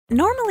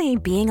Normally,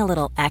 being a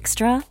little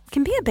extra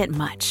can be a bit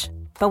much,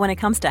 but when it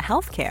comes to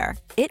healthcare,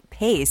 it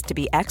pays to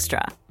be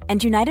extra.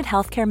 And United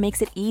Healthcare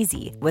makes it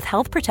easy with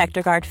Health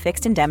Protector Guard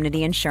fixed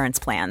indemnity insurance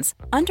plans.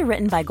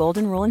 Underwritten by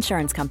Golden Rule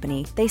Insurance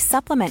Company, they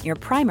supplement your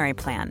primary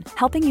plan,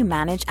 helping you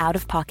manage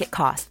out-of-pocket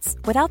costs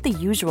without the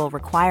usual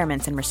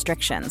requirements and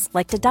restrictions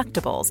like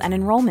deductibles and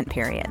enrollment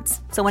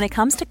periods. So when it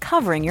comes to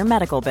covering your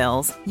medical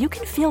bills, you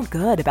can feel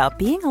good about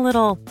being a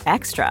little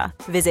extra.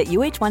 Visit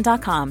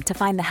uh1.com to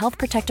find the Health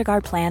Protector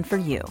Guard plan for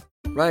you.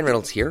 Ryan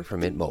Reynolds here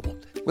from Mint Mobile.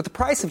 With the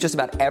price of just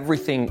about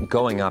everything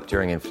going up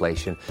during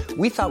inflation,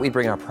 we thought we'd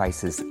bring our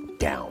prices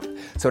down.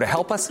 So to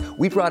help us,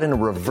 we brought in a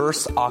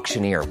reverse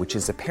auctioneer, which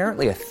is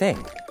apparently a thing.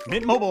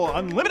 Mint Mobile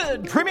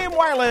Unlimited Premium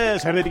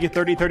Wireless. How to get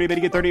 30, 30, bit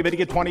to get 30, bit to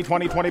get 20,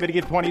 20, 20, bit to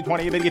get 20,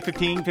 20, bit to get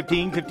 15,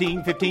 15,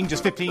 15, 15,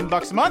 just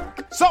 $15 a month?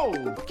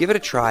 Sold! Give it a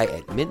try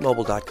at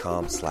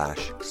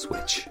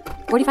mintmobile.com/switch.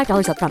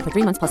 $45 up front for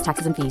 3 months plus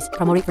taxes and fees.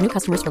 Promo rate for new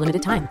customers for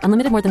limited time.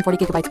 Unlimited more than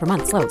 40 gigabytes per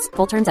month. Slows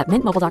full terms at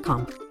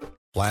mintmobile.com.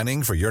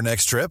 Planning for your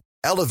next trip?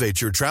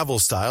 Elevate your travel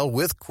style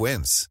with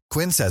Quince.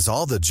 Quince has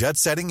all the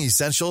jet-setting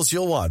essentials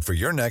you'll want for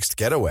your next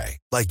getaway,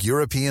 like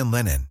European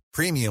linen,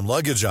 premium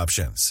luggage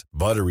options,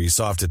 buttery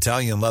soft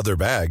Italian leather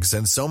bags,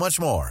 and so much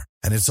more.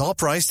 And it's all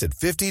priced at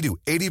 50 to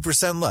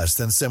 80% less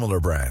than similar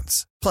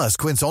brands. Plus,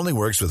 Quince only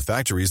works with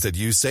factories that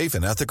use safe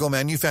and ethical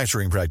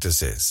manufacturing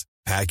practices.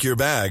 Pack your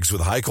bags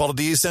with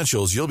high-quality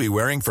essentials you'll be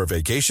wearing for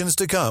vacations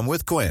to come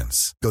with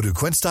Quince. Go to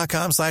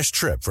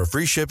quince.com/trip for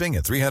free shipping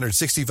and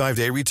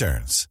 365-day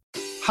returns.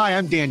 Hi,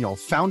 I'm Daniel,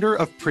 founder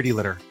of Pretty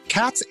Litter.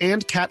 Cats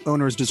and cat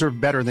owners deserve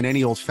better than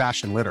any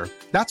old-fashioned litter.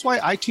 That's why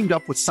I teamed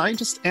up with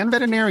scientists and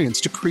veterinarians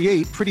to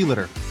create Pretty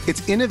Litter.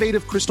 Its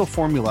innovative crystal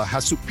formula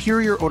has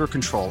superior odor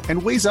control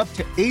and weighs up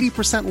to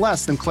 80%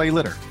 less than clay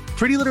litter.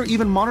 Pretty Litter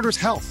even monitors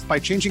health by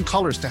changing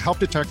colors to help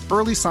detect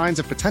early signs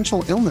of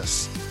potential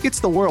illness. It's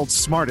the world's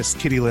smartest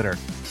kitty litter.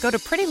 Go to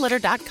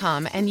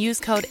prettylitter.com and use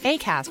code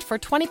ACAST for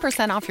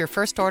 20% off your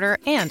first order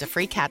and a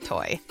free cat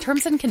toy.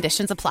 Terms and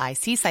conditions apply.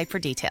 See site for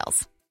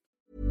details.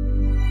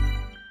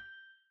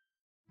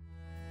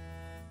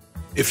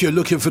 If you're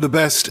looking for the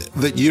best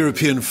that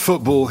European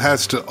football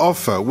has to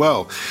offer,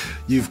 well,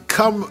 you've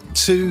come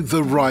to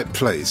the right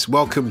place.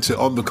 Welcome to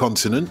On the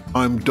Continent.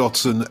 I'm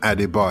Dotun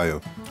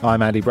Adebayo.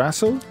 I'm Andy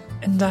Brassel.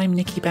 And I'm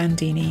Nikki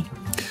Bandini.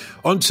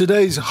 On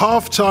today's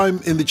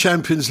halftime in the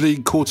Champions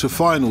League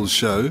quarter-finals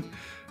show,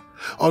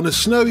 on a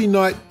snowy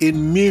night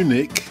in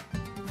Munich,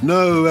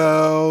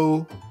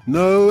 Noel,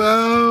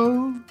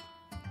 Noel,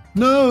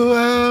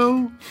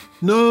 Noel,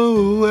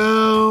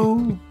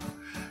 Noel.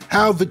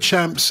 How the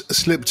champs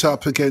slipped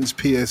up against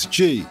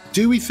PSG.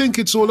 Do we think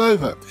it's all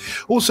over?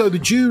 Also, the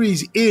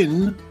jury's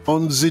in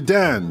on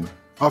Zidane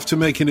after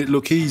making it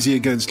look easy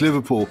against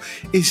Liverpool.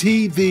 Is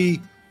he the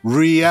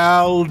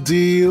Real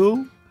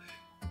deal?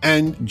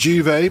 And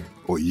Juve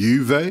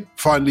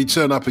finally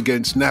turn up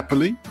against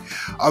Napoli.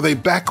 Are they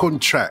back on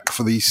track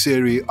for the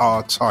Serie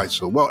A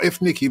title? Well, if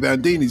Nikki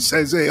Bandini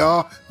says they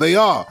are, they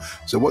are.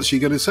 So what's she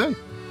going to say?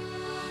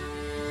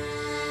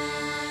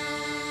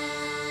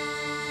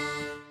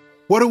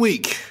 What a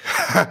week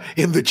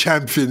in the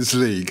Champions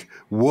League.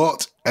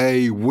 What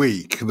a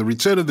week. The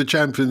return of the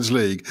Champions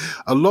League.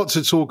 A lot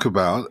to talk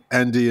about,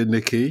 Andy and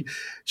Nikki.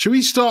 Should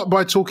we start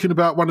by talking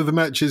about one of the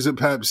matches that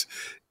perhaps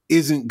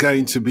isn't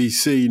going to be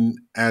seen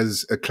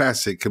as a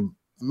classic, and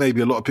maybe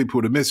a lot of people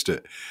would have missed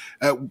it,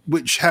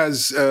 which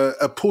has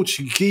a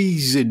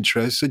Portuguese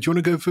interest. So do you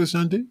want to go first,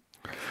 Andy?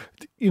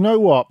 You know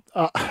what?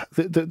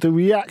 The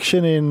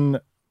reaction in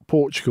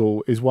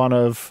Portugal is one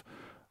of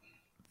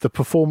the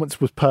performance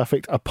was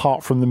perfect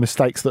apart from the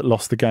mistakes that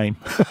lost the game,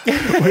 which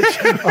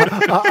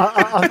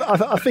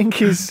I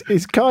think is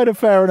kind of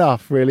fair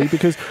enough, really,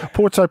 because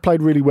Porto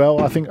played really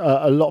well. I think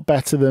a lot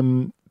better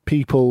than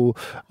people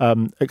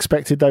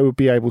expected they would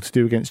be able to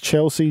do against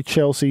Chelsea.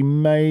 Chelsea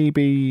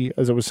maybe,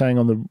 as I was saying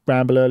on the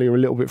ramble earlier, a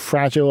little bit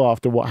fragile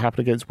after what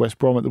happened against West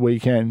Brom at the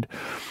weekend.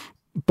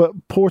 But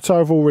Porto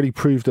have already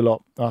proved a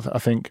lot, I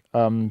think,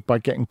 by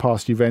getting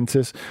past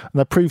Juventus. And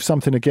they proved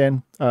something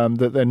again,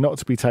 that they're not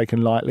to be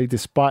taken lightly,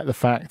 despite the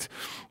fact,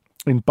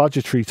 in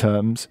budgetary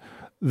terms,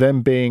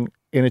 them being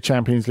in a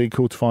Champions League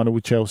quarter-final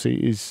with Chelsea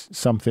is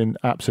something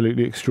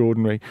absolutely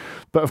extraordinary.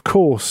 But of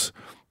course,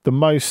 the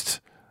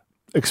most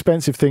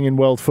expensive thing in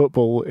world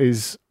football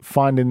is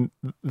finding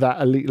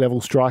that elite-level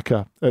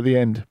striker at the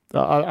end.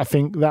 I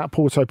think that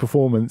Porto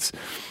performance,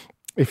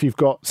 if you've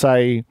got,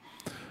 say,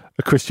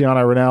 a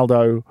Cristiano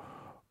Ronaldo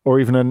or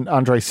even an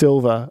Andre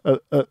Silva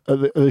at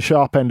the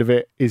sharp end of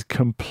it, is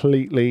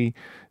completely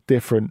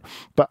different.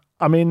 But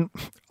I mean,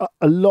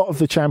 a lot of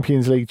the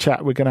Champions League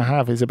chat we're going to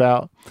have is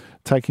about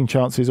taking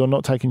chances or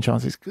not taking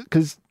chances.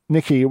 Because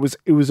Nikki, it was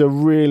a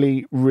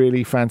really,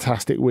 really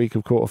fantastic week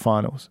of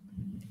quarterfinals.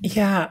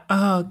 Yeah.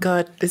 Oh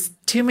God, there's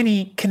too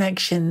many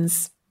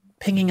connections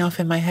pinging off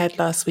in my head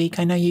last week.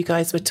 I know you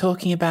guys were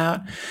talking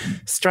about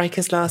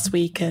strikers last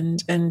week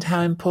and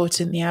how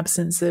important the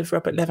absence of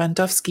Robert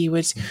Lewandowski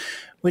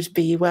would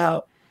be.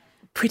 Well,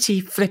 pretty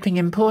flipping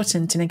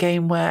important in a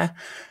game where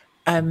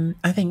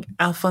I think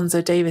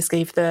Alphonso Davies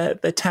gave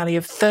the tally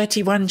of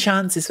 31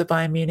 chances for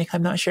Bayern Munich.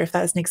 I'm not sure if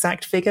that's an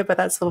exact figure, but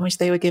that's how much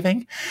they were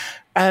giving.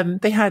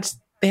 They had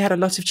a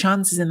lot of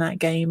chances in that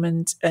game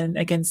and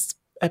against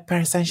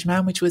Paris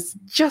Saint-Germain, which was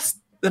just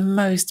the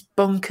most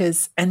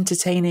bonkers,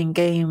 entertaining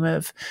game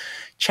of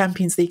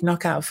Champions League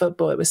knockout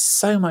football. It was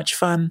so much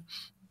fun.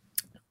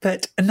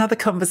 But another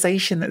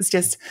conversation that's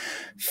just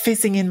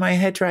fizzing in my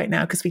head right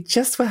now, because we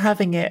just were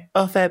having it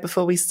off air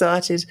before we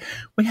started.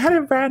 We had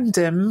a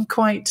random,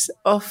 quite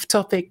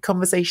off-topic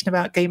conversation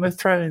about Game of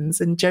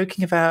Thrones and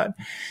joking about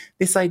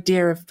this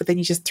idea of, but then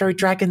you just throw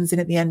dragons in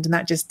at the end and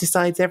that just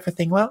decides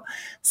everything. Well,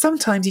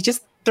 sometimes you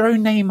just throw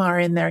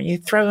Neymar in there and you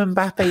throw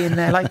Mbappe in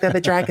there like they're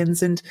the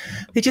dragons and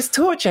they just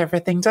torch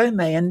everything, don't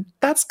they? And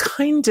that's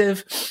kind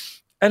of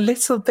a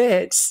little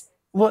bit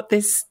what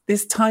this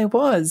tie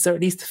was, or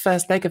at least the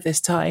first leg of this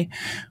tie,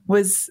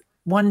 was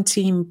one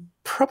team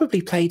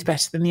probably played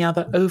better than the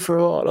other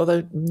overall,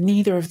 although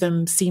neither of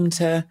them seemed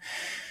to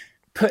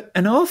put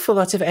an awful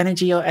lot of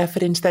energy or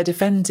effort into their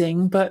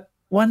defending, but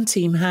one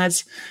team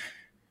had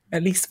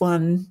at least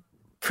one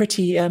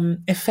pretty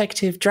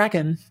effective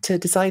dragon to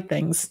decide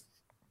things.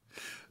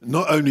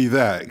 Not only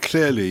that,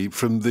 clearly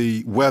from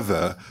the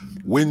weather,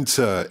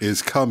 winter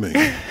is coming.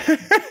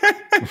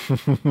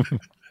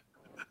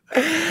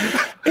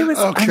 It was.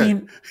 Okay. I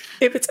mean,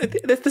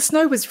 the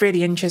snow was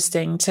really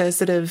interesting to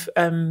sort of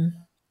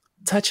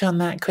touch on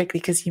that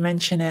quickly because you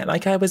mentioned it.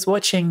 Like I was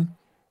watching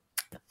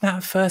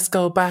that first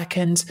goal back,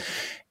 and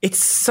it's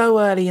so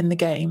early in the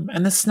game,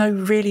 and the snow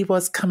really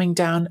was coming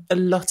down a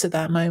lot at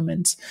that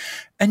moment.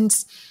 And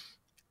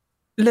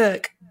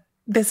look,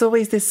 there's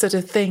always this sort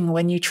of thing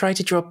when you try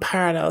to draw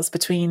parallels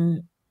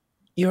between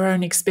your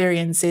own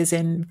experiences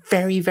in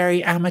very,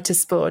 very amateur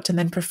sport and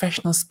then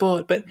professional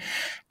sport. But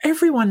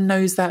everyone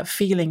knows that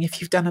feeling if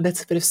you've done a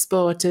little bit of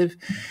sport of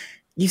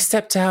you've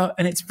stepped out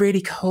and it's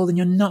really cold and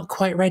you're not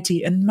quite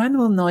ready. And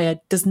Manuel Neuer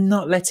does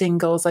not let in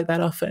goals like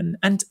that often.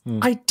 And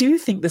I do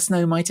think the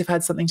snow might have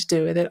had something to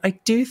do with it. I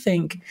do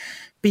think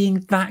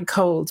being that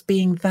cold,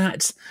 being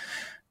that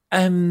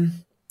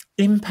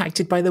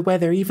impacted by the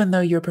weather, even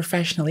though you're a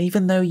professional,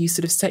 even though you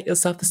sort of set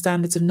yourself the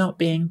standards of not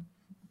being,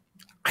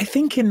 I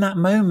think in that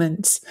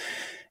moment,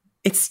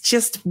 it's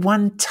just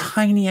one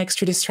tiny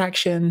extra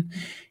distraction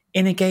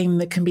in a game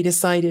that can be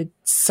decided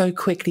so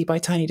quickly by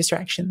tiny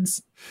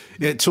distractions.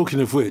 Yeah,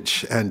 talking of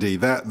which, Andy,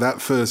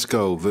 that first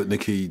goal that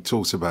Nicky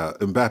talks about,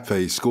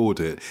 Mbappe scored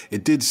it.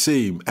 It did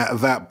seem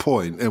at that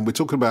point, and we're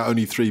talking about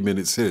only 3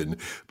 minutes in,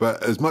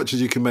 but as much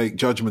as you can make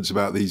judgments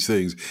about these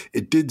things,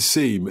 it did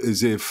seem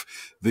as if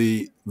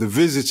the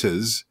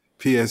visitors,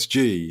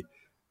 PSG,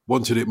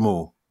 wanted it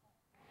more.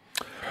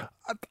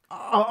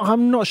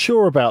 I'm not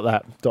sure about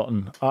that,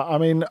 Dotton. I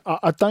mean,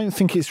 I don't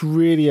think it's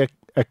really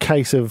a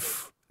case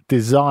of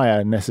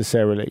desire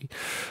necessarily.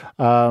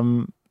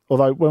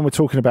 Although when we're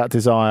talking about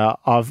desire,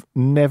 I've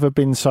never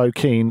been so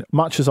keen,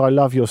 much as I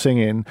love your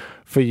singing,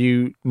 for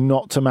you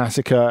not to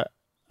massacre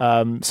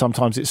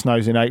Sometimes It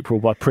Snows in April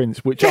by Prince,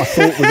 which I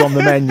thought was on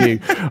the menu.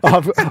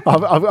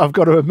 I've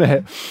got to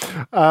admit.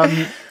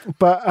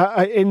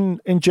 But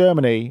in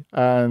Germany,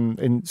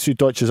 in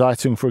Süddeutsche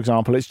Zeitung, for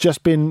example, it's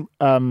just been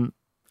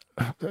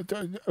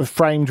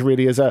framed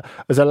really as a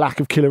lack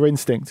of killer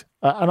instinct,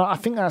 and I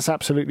think that's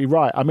absolutely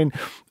right. I mean,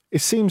 it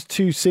seems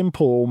too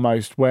simple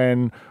almost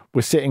when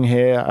we're sitting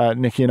here,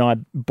 Nicky and I,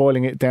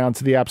 boiling it down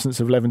to the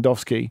absence of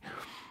Lewandowski.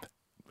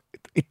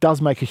 It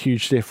does make a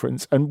huge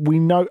difference, and we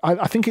know.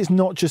 I think it's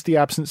not just the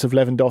absence of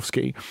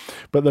Lewandowski,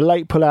 but the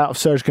late pull out of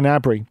Serge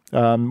Gnabry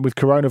with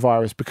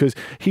coronavirus, because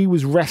he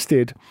was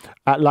rested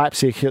at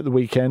Leipzig at the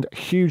weekend. A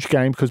huge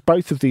game, because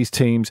both of these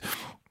teams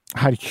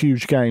had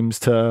huge games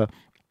to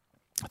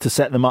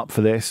set them up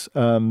for this.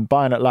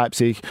 Bayern at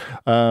Leipzig,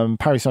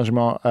 Paris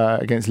Saint-Germain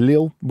against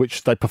Lille,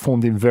 which they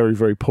performed in very,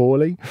 very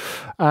poorly.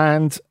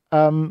 And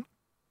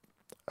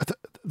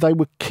they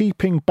were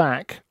keeping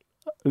back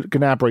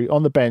Gnabry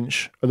on the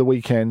bench at the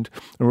weekend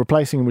and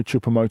replacing him with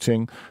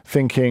Choupo-Moting,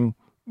 thinking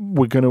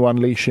we're going to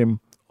unleash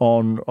him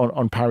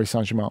on Paris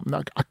Saint-Germain.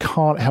 I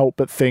can't help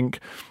but think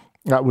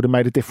that would have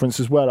made a difference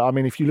as well. I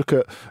mean, if you look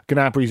at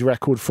Gnabry's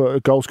record for a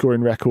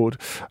goal-scoring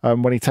record,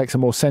 when he takes a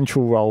more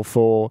central role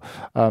for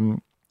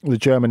the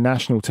German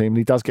national team, and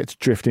he does get to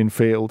drift in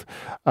field,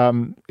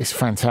 it's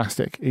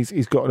fantastic.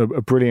 He's got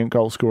a brilliant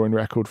goal-scoring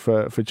record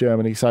for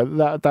Germany. So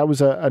that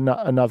was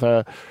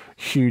another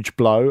huge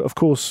blow. Of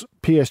course,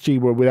 PSG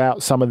were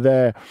without some of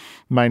their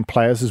main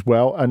players as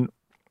well, and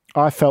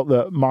I felt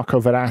that Marco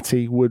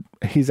Verratti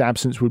his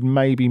absence would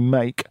maybe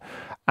make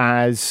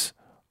as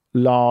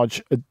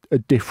large a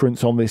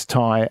difference on this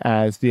tie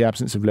as the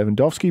absence of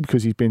Lewandowski,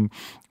 because he's been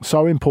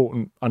so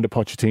important under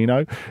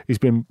Pochettino. He's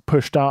been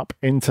pushed up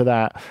into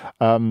that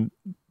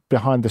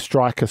behind the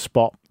striker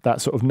spot,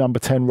 that sort of number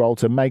 10 role,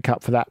 to make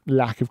up for that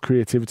lack of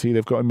creativity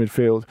they've got in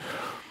midfield.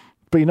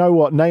 But you know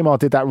what? Neymar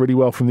did that really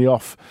well from the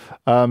off.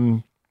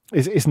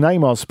 It's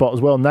Neymar's spot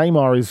as well.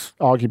 Neymar is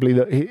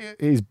arguably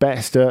his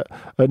best at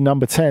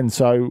number 10.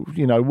 So,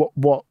 you know,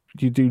 what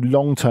you do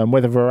long term,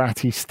 whether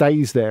Verratti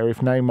stays there, if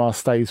Neymar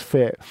stays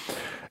fit,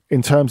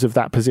 in terms of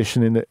that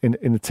position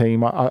in the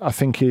team, I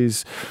think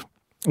is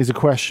a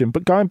question.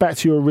 But going back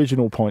to your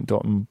original point,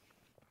 Dotun,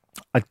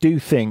 I do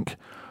think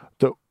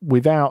that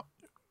without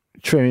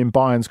trimming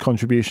Bayern's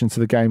contribution to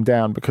the game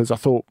down, because I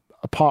thought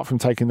apart from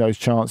taking those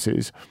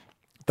chances,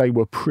 they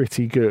were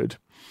pretty good,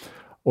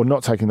 or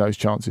not taking those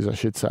chances, I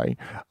should say.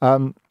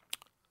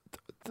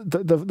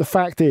 The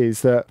fact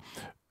is that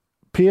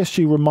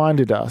PSG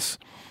reminded us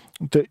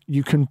that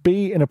you can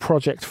be in a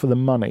project for the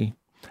money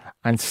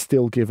and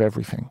still give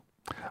everything.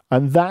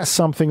 And that's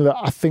something that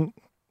I think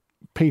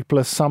people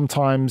are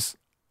sometimes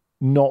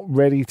not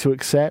ready to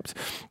accept.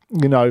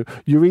 You know,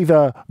 you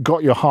either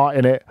got your heart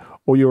in it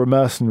or you're a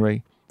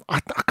mercenary. I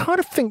kind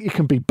of think you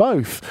can be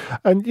both.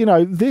 And, you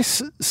know,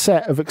 this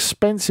set of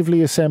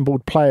expensively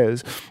assembled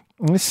players,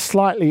 this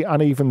slightly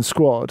uneven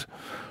squad,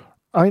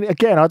 I mean,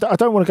 again, I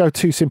don't want to go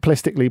too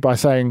simplistically by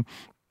saying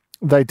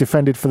they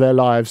defended for their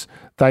lives.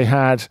 They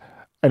had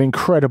an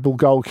incredible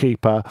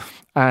goalkeeper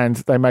and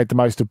they made the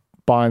most of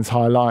Bayern's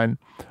high line.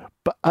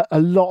 But a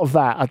lot of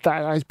that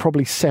is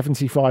probably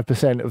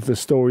 75% of the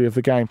story of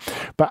the game.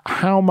 But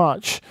how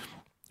much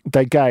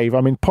they gave,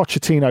 I mean,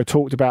 Pochettino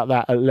talked about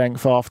that at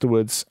length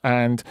afterwards,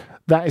 and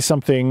that is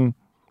something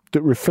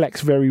that reflects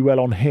very well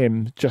on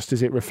him, just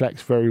as it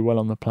reflects very well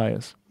on the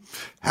players.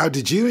 How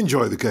did you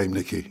enjoy the game,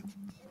 Nikki?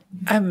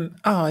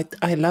 I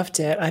loved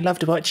it. I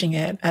loved watching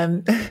it.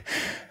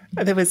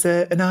 There was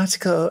an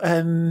article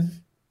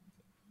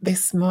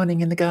this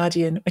morning in The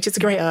Guardian, which is a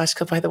great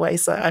article, by the way,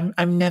 so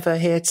I'm never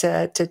here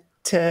to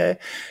say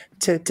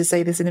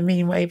this in a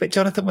mean way, but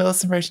Jonathan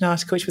Wilson wrote an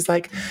article which was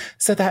like,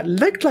 so that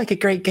looked like a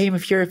great game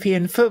of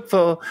European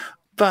football,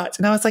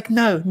 and I was like,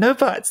 no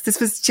buts. This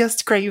was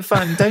just great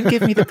fun. Don't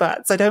give me the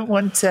buts. I don't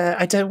want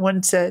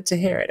to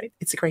hear it.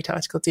 It's a great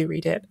article. Do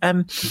read it.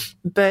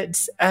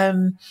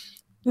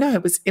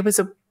 No, it was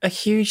a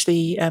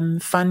hugely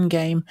fun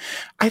game.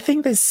 I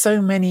think there's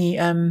so many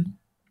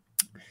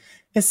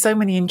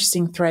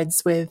interesting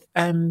threads with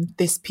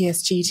this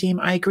PSG team.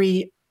 I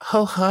agree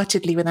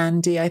wholeheartedly with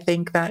Andy. I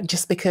think that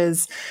just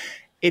because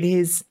it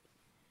is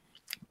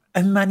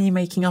a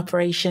money-making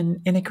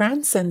operation in a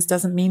grand sense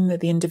doesn't mean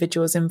that the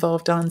individuals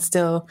involved aren't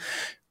still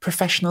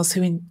professionals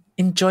who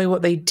enjoy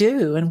what they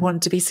do and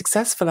want to be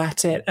successful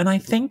at it. And I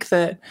think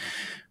that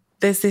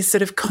there's this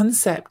sort of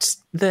concept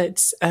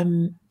that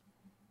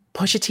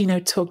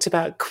Pochettino talked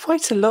about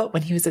quite a lot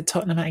when he was at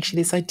Tottenham,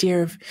 actually, this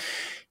idea of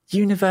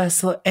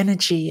universal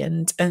energy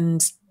and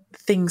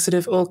things sort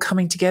of all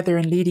coming together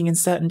and leading in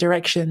certain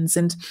directions.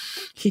 And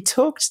he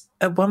talked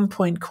at one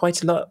point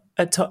quite a lot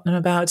at Tottenham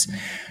about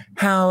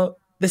how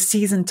the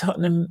season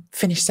Tottenham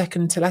finished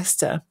second to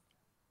Leicester,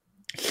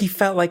 he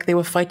felt like they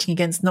were fighting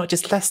against not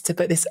just Leicester,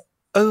 but this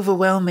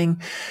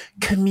overwhelming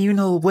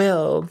communal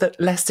will that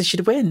Leicester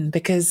should win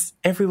because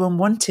everyone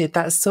wanted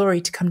that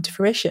story to come to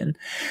fruition.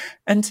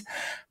 And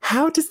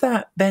how does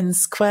that then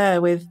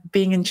square with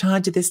being in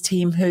charge of this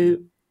team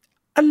who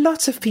a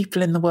lot of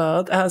people in the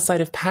world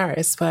outside of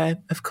Paris, where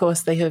of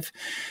course they have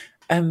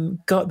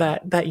got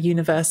that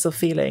universal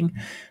feeling,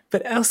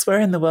 but elsewhere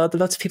in the world, a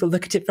lot of people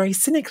look at it very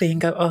cynically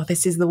and go, oh,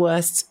 this is the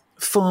worst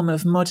form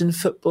of modern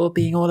football,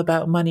 being all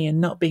about money and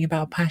not being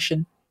about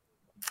passion.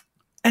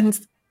 And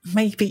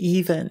maybe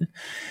even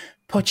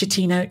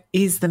Pochettino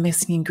is the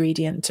missing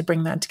ingredient to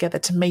bring that together,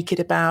 to make it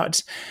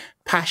about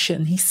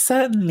passion. He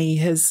certainly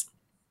has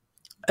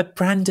a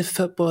brand of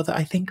football that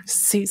I think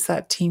suits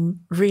that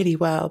team really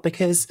well,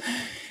 because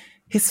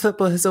his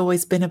football has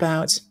always been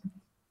about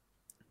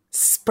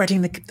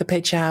spreading the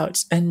pitch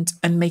out and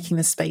making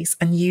the space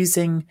and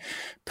using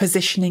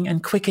positioning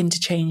and quick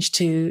interchange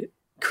to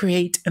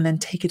create and then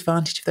take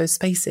advantage of those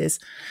spaces.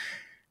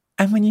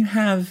 And when you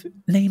have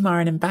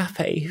Neymar and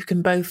Mbappe, who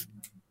can both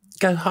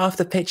go half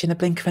the pitch in a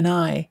blink of an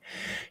eye,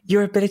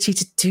 your ability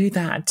to do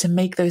that, to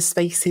make those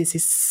spaces,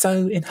 is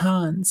so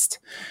enhanced.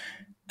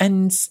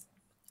 And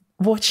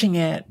watching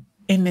it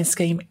in this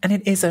game, and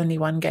it is only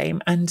one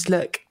game, and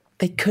look,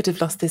 they could have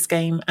lost this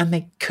game and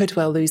they could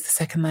well lose the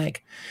second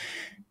leg.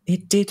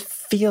 It did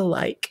feel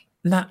like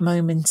that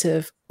moment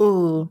of,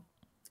 oh,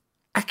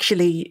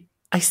 actually,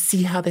 I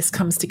see how this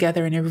comes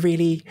together in a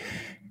really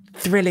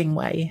thrilling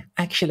way,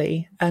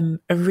 actually, a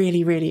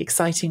really, really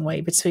exciting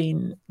way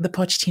between the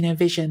Pochettino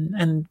vision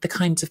and the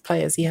kinds of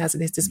players he has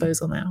at his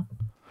disposal now.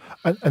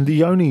 And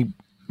the only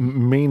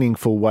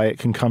meaningful way it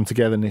can come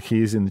together,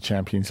 Nikki, is in the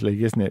Champions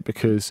League, isn't it?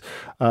 Because,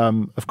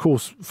 of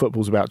course,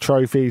 football's about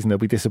trophies and they'll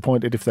be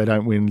disappointed if they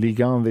don't win Ligue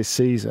 1 this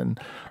season.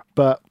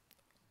 But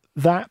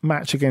that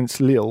match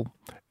against Lille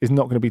is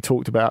not going to be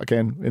talked about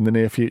again in the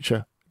near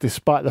future,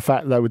 despite the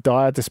fact they were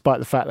dire, despite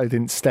the fact they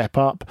didn't step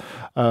up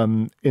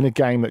in a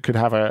game that could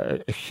have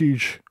a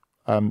huge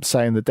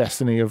say in the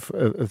destiny of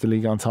the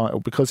Ligue 1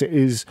 title, because it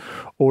is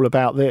all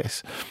about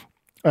this.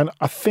 And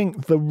I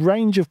think the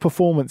range of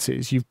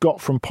performances you've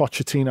got from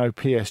Pochettino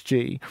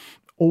PSG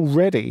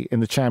already in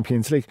the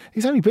Champions League,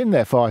 he's only been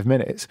there 5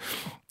 minutes.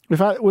 We've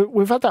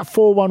had that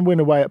 4-1 win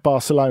away at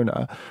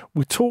Barcelona.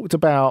 We talked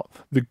about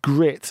the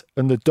grit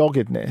and the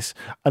doggedness,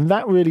 and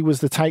that really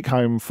was the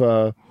take-home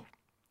for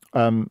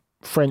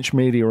French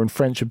media and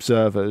French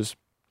observers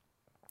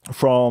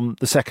from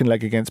the second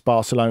leg against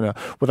Barcelona,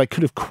 where they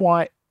could have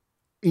quite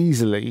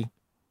easily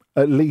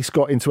at least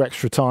got into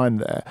extra time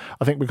there.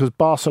 I think because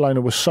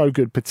Barcelona was so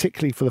good,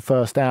 particularly for the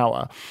first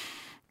hour,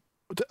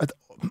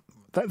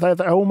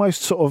 they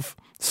almost sort of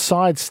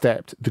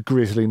sidestepped the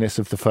grisliness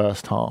of the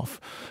first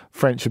half,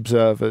 French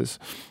observers,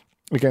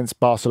 against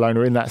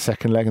Barcelona in that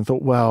second leg, and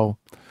thought, well,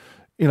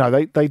 you know,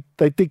 they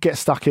did get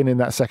stuck in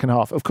that second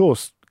half. Of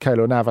course,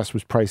 Keylor Navas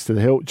was praised to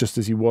the hilt, just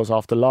as he was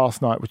after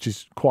last night, which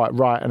is quite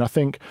right. And I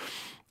think,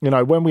 you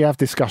know, when we have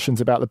discussions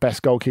about the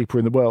best goalkeeper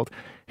in the world,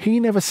 he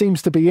never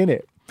seems to be in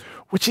it,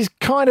 which is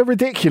kind of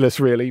ridiculous,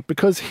 really,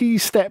 because he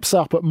steps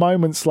up at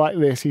moments like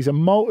this. He's a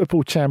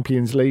multiple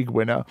Champions League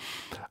winner.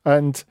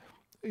 And,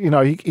 you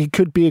know, he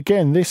could be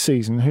again this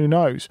season. Who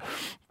knows?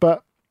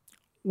 But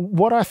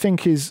what I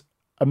think is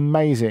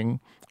amazing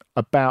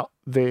about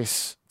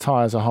this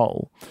tie as a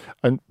whole,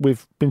 and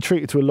we've been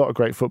treated to a lot of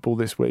great football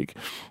this week,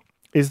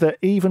 is that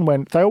even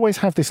when they always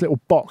have this little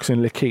box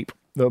in L'Équipe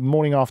the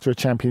morning after a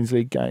Champions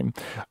League game,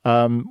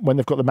 when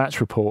they've got the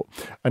match report,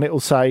 and it will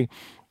say,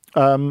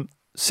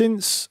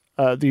 since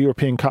the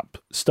European Cup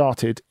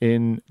started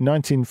in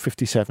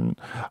 1957,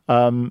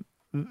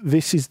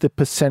 this is the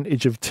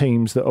percentage of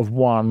teams that have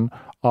won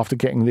after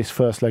getting this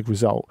first leg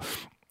result.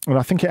 And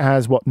I think it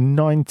has,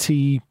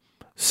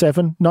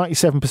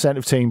 97%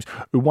 of teams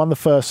who won the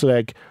first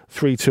leg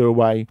 3-2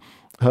 away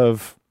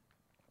have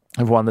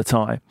won the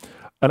tie.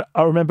 And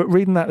I remember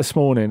reading that this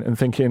morning and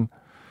thinking,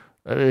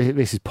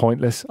 this is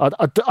pointless. I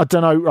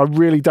don't know. I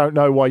really don't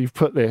know why you've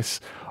put this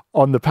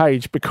on the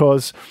page,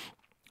 because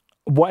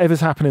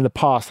whatever's happened in the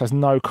past has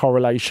no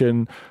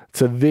correlation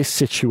to this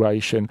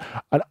situation.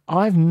 And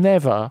I've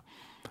never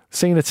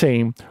seen a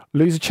team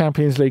lose a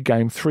Champions League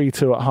game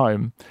 3-2 at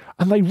home,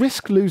 and they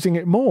risk losing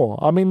it more.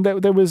 I mean,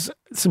 there was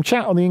some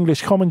chat on the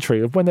English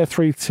commentary of when they're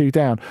 3-2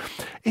 down.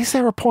 Is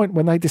there a point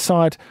when they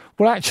decide,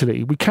 well,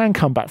 actually, we can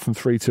come back from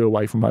 3-2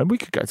 away from home. We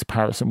could go to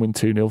Paris and win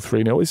 2-0,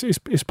 3-0.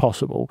 It's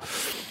possible.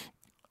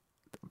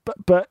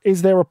 But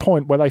is there a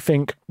point where they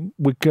think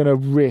we're going to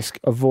risk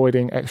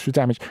avoiding extra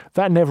damage?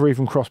 That never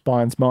even crossed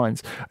Bayern's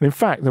minds. And in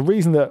fact, the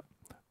reason that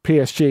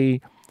PSG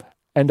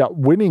end up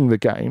winning the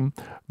game,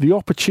 the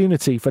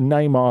opportunity for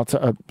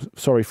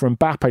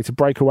Mbappe to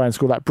break away and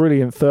score that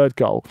brilliant third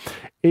goal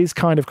is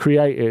kind of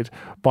created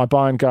by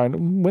Bayern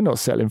going, we're not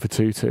settling for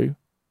 2-2.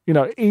 You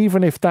know,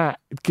 even if that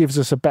gives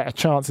us a better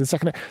chance in the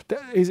second,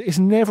 it's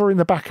never in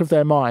the back of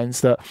their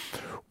minds that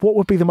what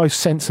would be the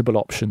most sensible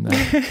option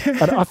there.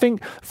 And I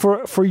think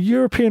for a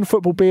European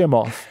football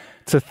behemoth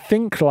to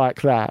think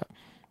like that,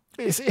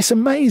 it's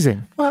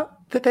amazing. Well,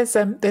 but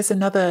there's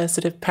another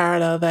sort of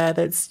parallel there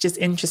that's just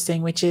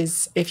interesting, which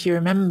is, if you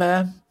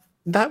remember,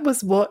 that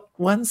was what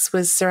once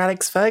was Sir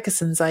Alex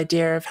Ferguson's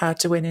idea of how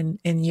to win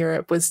in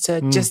Europe, was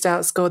to just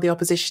outscore the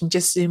opposition,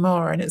 just do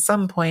more. And at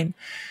some point,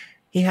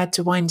 he had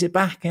to wind it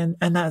back, and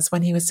that's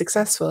when he was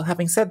successful.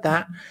 Having said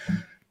that,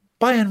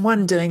 Bayern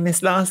won doing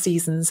this last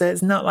season, so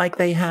it's not like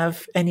they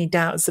have any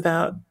doubts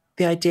about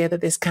the idea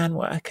that this can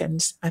work.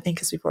 And I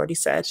think, as we've already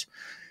said,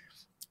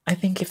 I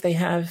think if they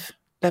have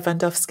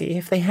Lewandowski,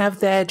 if they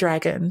have their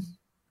dragon,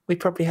 we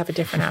probably have a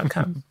different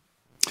outcome.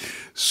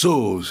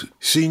 So,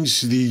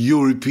 since the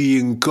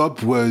European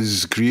Cup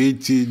was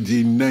created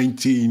in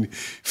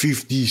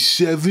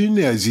 1957,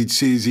 as it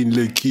says in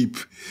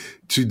L'Équipe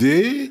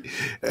today,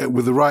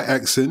 with the right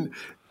accent,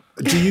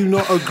 do you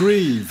not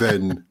agree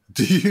then?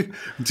 Do you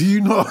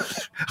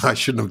not? I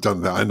shouldn't have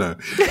done that, I know.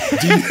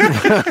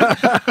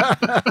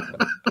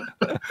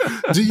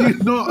 Do you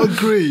not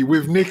agree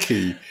with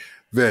Nicky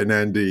then,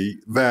 Andy,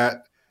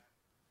 that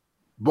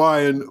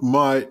Bayern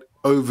might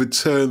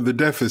overturn the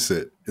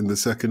deficit in the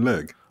second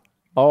leg?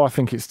 Oh, I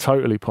think it's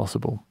totally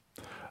possible.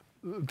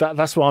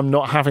 That's why I'm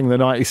not having the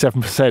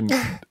 97%.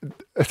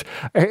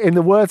 In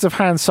the words of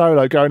Han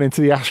Solo going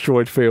into the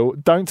asteroid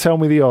field, don't tell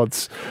me the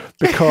odds,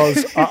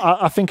 because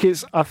I think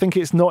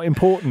it's not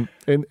important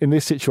in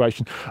this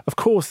situation. Of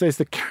course, there's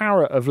the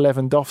carrot of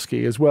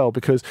Lewandowski as well,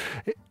 because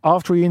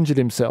after he injured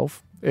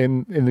himself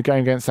in the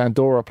game against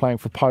Andorra playing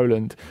for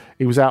Poland,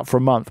 he was out for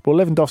a month. Well,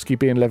 Lewandowski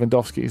being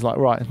Lewandowski, he's like,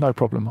 right, no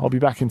problem. I'll be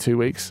back in 2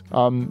 weeks.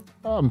 I'm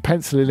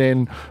penciling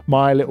in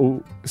my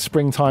little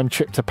springtime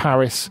trip to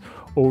Paris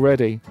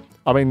already.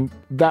 I mean,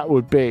 that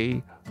would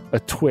be a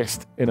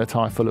twist in a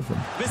tie full of them.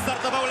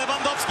 Wystartował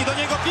Lewandowski, do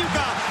niego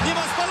piłka, nie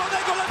ma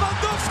spalonego,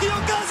 Lewandowski,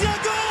 okazja,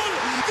 gol!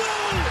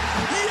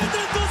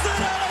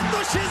 1-0, ale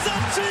to się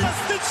zaczyna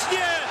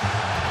stycznie.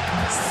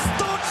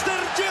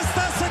 140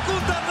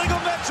 sekunda tego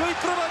meczu i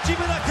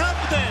prowadzimy na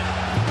Camden.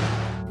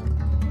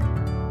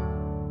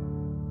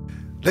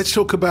 Let's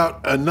talk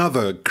about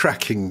another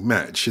cracking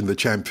match in the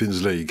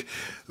Champions League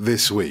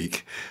this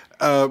week.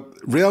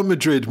 Real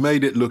Madrid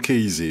made it look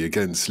easy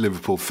against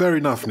Liverpool. Fair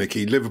enough,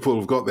 Nicky. Liverpool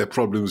have got their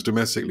problems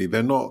domestically.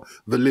 They're not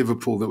the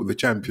Liverpool that were the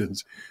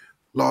champions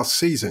last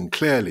season,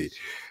 clearly.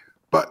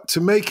 But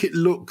to make it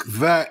look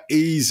that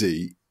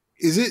easy,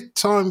 is it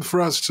time for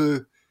us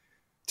to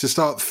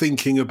start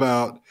thinking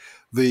about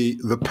the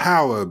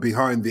power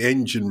behind the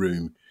engine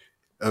room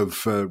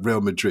of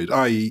Real Madrid,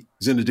 i.e.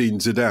 Zinedine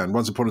Zidane,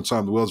 once upon a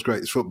time the world's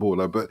greatest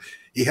footballer, but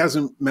he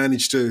hasn't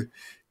managed to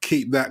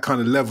keep that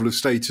kind of level of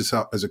status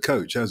up as a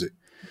coach, has it?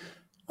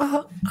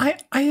 Well, I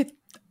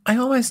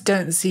almost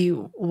don't see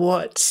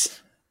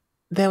what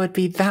there would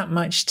be that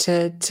much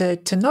to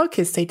knock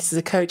his status as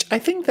a coach. I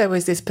think there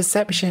was this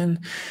perception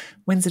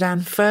when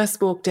Zidane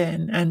first walked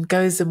in and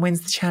goes and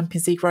wins the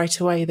Champions League right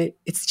away that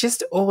it's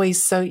just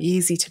always so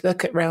easy to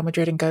look at Real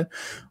Madrid and go,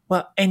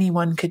 well,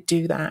 anyone could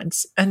do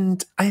that.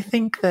 And I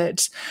think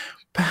that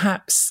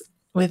perhaps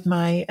with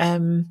my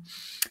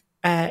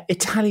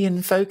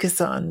Italian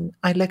focus on,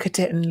 I look at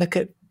it and look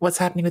at what's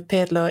happening with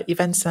Pirlo at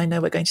Juventus. I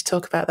know we're going to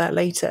talk about that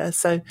later,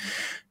 so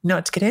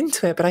not to get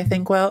into it, but I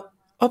think, well,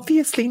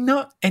 obviously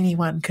not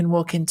anyone can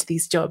walk into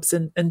these jobs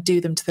and do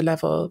them to the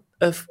level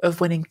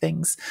of winning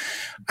things.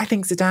 I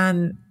think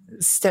Zidane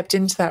stepped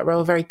into that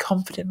role very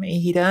confidently.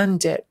 He'd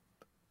earned it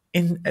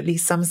in at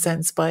least some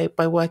sense by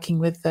working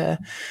with the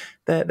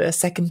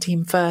second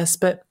team first.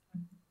 But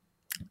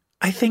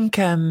I think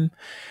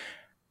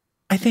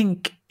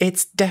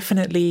it's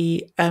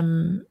definitely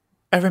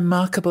a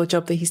remarkable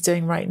job that he's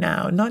doing right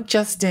now, not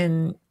just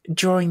in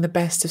drawing the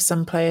best of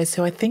some players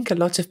who I think a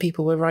lot of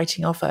people were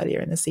writing off earlier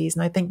in the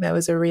season. I think there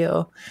was a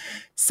real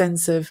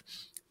sense of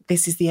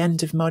this is the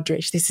end of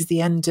Modric, this is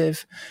the end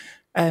of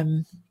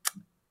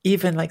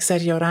even like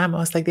Sergio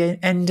Ramos, like the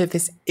end of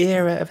this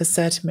era of a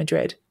certain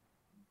Madrid.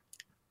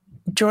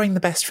 Drawing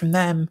the best from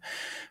them,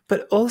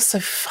 but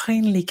also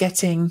finally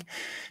getting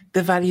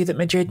the value that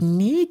Madrid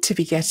need to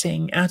be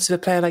getting out of a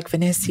player like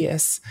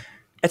Vinicius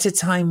at a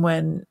time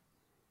when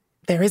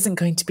there isn't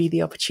going to be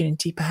the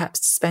opportunity perhaps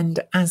to spend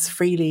as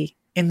freely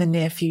in the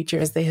near future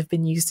as they have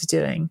been used to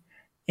doing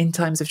in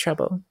times of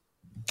trouble.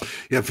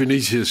 Yeah,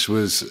 Vinicius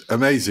was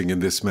amazing in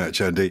this match,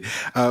 Andy.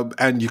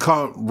 And you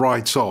can't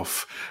write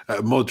off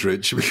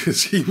Modric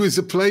because he was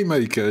a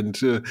playmaker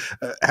and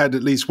had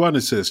at least one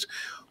assist.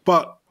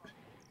 But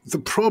the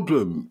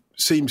problem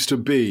seems to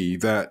be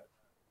that,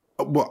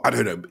 well, I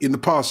don't know. In the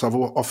past, I've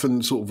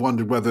often sort of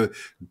wondered whether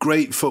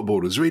great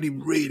footballers, really,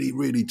 really,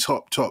 really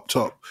top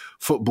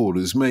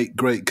footballers make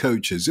great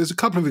coaches. There's a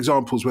couple of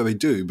examples where they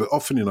do, but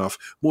often enough,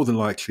 more than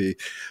likely,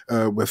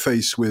 we're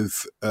faced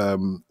with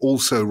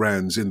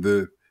also-rans in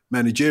the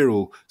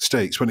managerial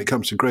stakes when it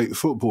comes to great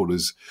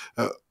footballers.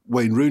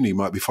 Wayne Rooney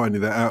might be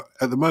finding that out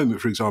at the moment,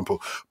 for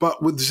example.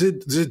 But with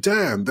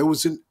Zidane, there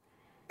was an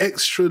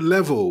extra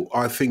level,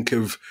 I think,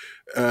 of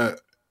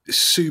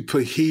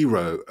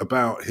superhero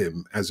about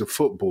him as a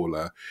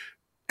footballer.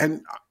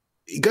 And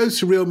he goes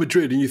to Real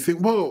Madrid and you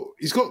think, well,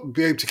 he's got to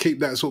be able to keep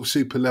that sort of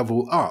super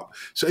level up.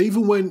 So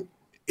even when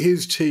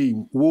his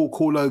team walk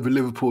all over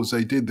Liverpool as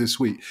they did this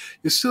week,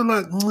 you're still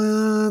like,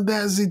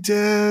 that's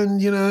Zidane,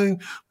 you know, I'm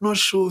not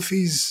sure if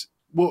he's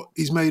what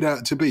he's made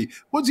out to be.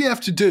 What does he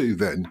have to do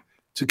then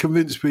to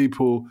convince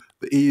people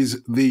that he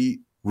is the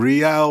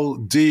real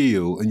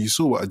deal? And you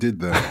saw what I did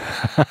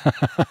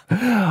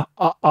there.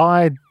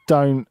 I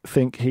don't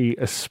think he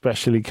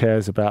especially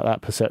cares about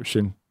that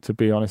perception, to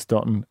be honest,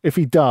 Dotton. If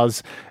he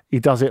does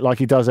it like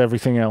he does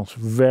everything else,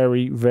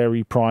 very,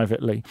 very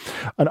privately.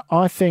 And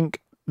I think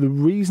the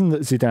reason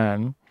that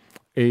Zidane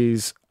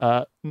is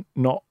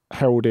not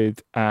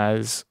heralded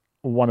as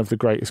one of the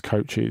greatest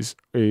coaches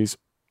is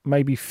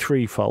maybe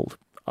threefold.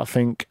 I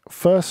think,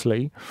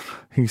 firstly,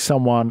 he's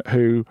someone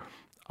who,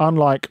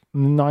 unlike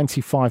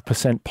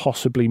 95%,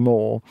 possibly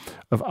more,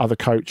 of other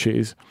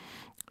coaches,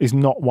 is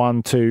not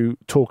one to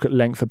talk at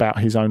length about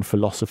his own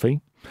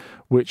philosophy,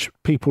 which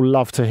people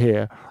love to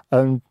hear.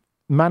 And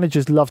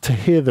managers love to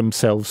hear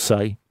themselves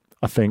say,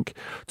 I think,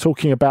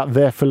 talking about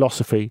their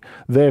philosophy,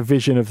 their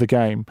vision of the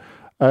game.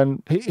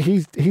 And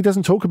he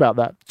doesn't talk about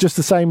that, just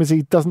the same as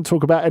he doesn't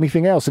talk about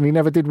anything else. And he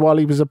never did while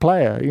he was a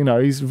player. You know,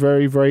 he's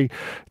very, very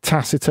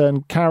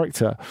taciturn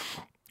character.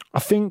 I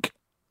think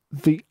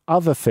the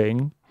other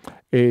thing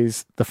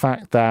is the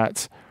fact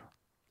that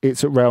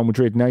it's at Real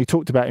Madrid. Now, he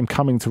talked about him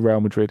coming to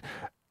Real Madrid.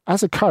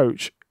 As a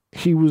coach,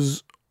 he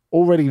was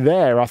already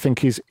there, I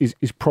think, is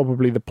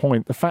probably the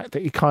point. The fact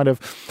that he kind of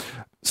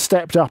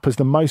stepped up as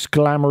the most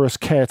glamorous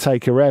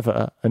caretaker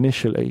ever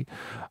initially,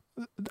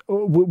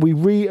 we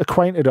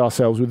reacquainted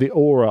ourselves with the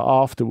aura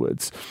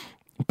afterwards.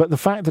 But the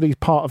fact that he's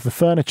part of the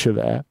furniture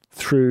there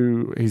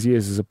through his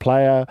years as a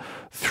player,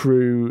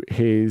 through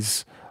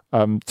his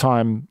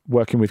time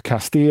working with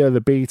Castilla,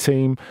 the B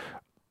team,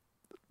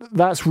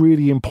 that's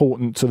really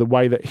important to the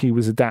way that he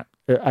was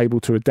able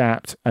to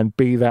adapt and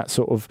be that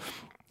sort of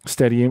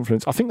steady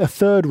influence. I think the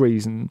third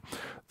reason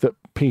that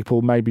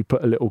people maybe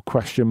put a little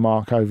question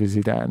mark over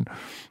Zidane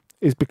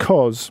is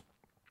because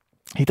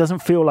he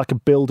doesn't feel like a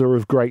builder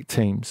of great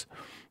teams.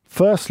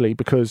 Firstly,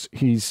 because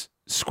he's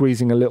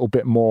squeezing a little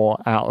bit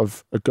more out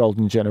of a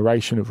golden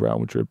generation of Real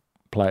Madrid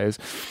players.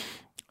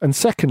 And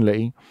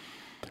secondly,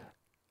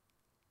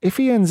 if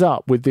he ends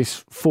up with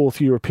this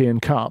fourth European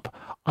Cup,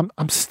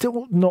 I'm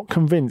still not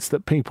convinced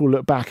that people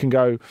look back and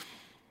go,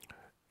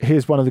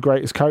 here's one of the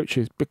greatest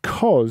coaches,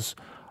 because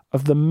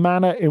of the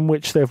manner in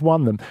which they've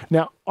won them.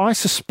 Now, I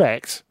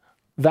suspect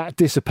that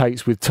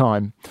dissipates with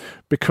time,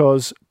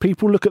 because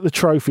people look at the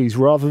trophies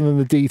rather than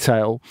the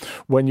detail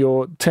when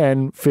you're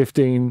 10,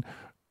 15,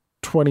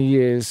 20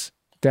 years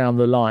down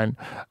the line.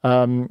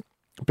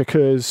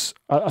 Because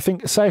I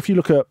think, say if you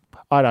look at,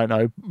 I don't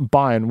know,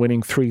 Bayern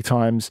winning 3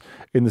 times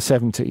in the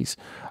 70s,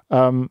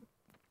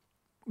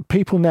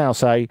 people now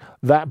say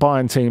that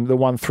Bayern team that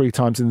won 3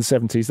 times in the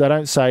 70s. They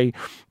don't say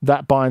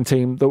that Bayern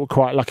team that were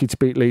quite lucky to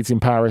beat Leeds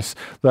in Paris.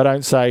 They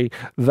don't say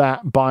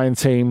that Bayern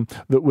team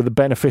that were the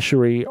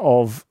beneficiary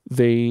of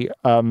the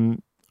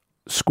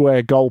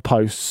square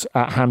goalposts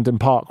at Hampden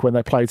Park when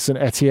they played St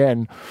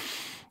Etienne.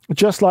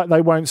 Just like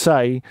they won't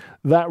say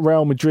that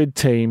Real Madrid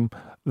team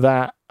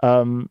that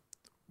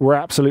were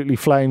absolutely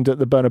flamed at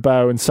the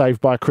Bernabeu and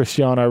saved by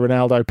Cristiano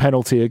Ronaldo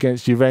penalty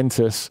against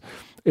Juventus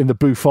in the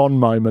Buffon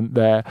moment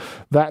there.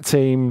 That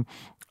team,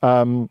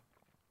 that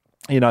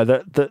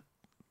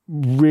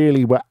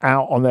really were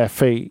out on their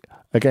feet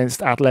against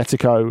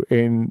Atletico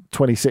in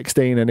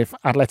 2016, and if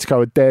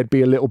Atletico had dared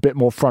be a little bit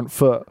more front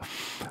foot,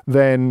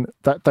 then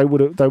that they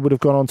would have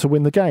gone on to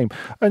win the game.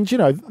 And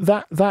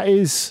that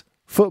is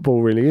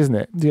football, really, isn't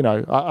it?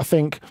 I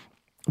think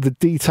the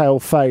detail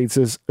fades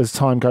as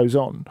time goes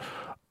on.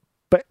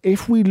 But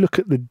if we look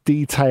at the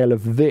detail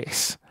of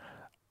this,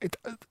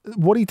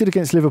 what he did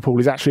against Liverpool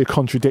is actually a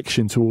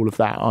contradiction to all of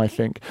that, I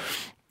think.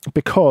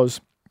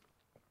 Because,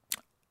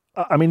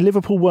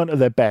 Liverpool weren't at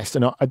their best.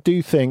 And I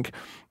do think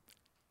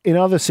in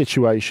other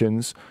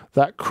situations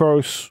that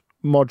Kroos,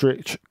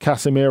 Modric,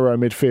 Casemiro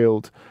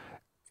midfield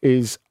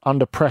is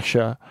under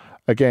pressure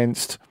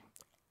against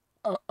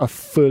a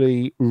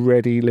fully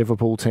ready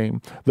Liverpool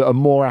team that are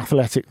more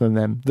athletic than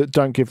them, that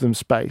don't give them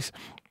space.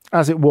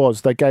 As it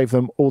was, they gave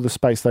them all the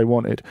space they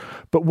wanted.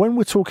 But when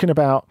we're talking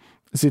about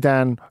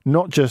Zidane,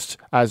 not just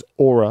as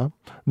aura,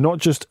 not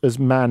just as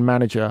man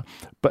manager,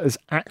 but as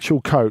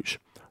actual coach,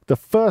 the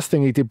first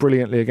thing he did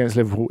brilliantly against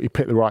Liverpool, he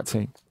picked the right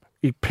team.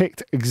 He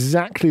picked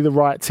exactly the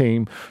right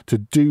team to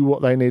do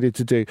what they needed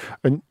to do.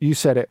 And you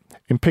said it,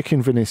 in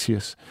picking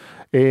Vinicius,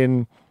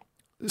 in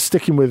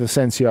sticking with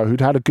Asensio, who'd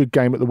had a good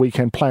game at the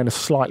weekend, playing a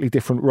slightly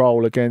different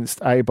role against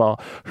Eibar,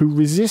 who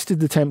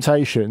resisted the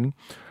temptation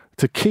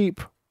to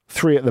keep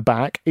 3 at the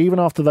back, even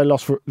after they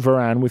lost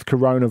Varane with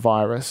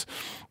coronavirus,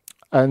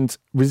 and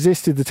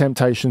resisted the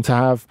temptation to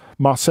have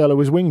Marcelo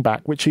as wing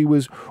back, which he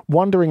was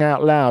wondering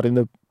out loud in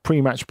the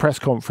pre-match press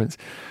conference.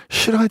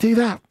 Should I do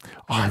that?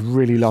 I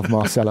really love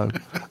Marcelo.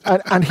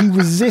 and he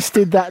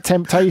resisted that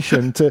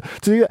temptation to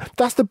do that.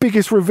 That's the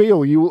biggest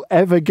reveal you will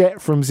ever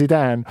get from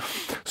Zidane.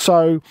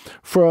 So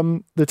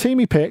from the team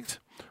he picked,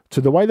 to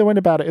the way they went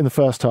about it in the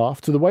first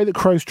half, to the way that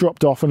Kroos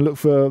dropped off and looked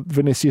for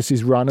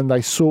Vinicius's run and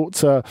they sought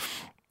to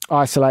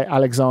isolate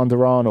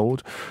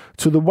Alexander-Arnold,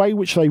 to the way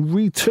which they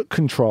retook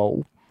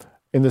control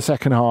in the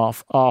second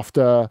half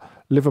after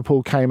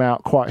Liverpool came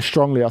out quite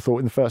strongly, I thought,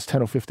 in the first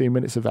 10 or 15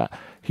 minutes of that.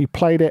 He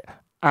played it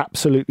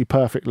absolutely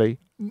perfectly.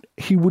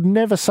 He would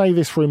never say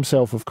this for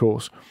himself, of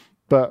course,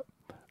 but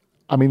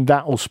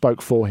that all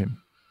spoke for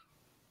him.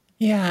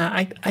 Yeah,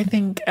 I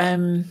think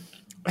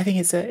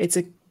it's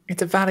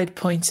a valid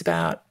point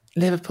about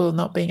Liverpool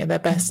not being at their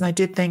best, and I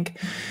did think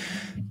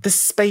the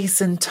space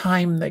and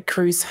time that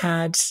Kroos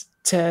had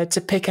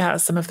to pick out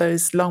some of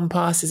those long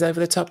passes over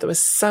the top that was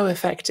so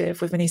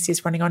effective with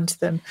Vinicius running onto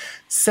them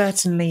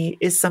certainly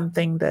is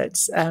something that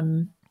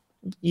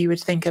you would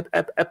think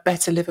a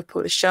better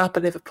Liverpool, a sharper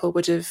Liverpool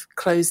would have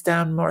closed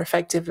down more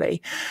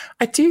effectively.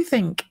 I do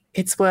think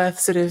it's worth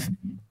sort of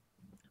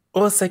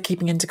also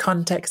keeping into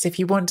context, if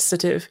you want to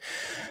sort of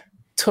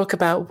talk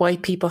about why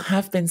people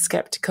have been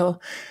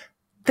sceptical.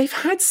 They've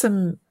had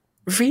some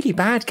really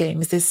bad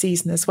games this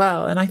season as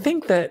well. And I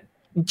think that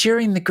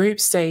during the group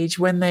stage,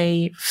 when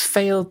they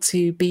lost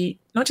to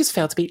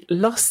Shakhtar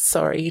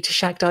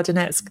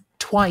Donetsk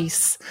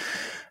twice,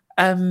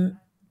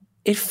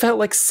 it felt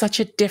like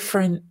such a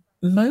different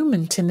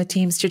moment in the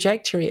team's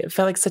trajectory. It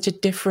felt like such a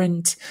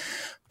different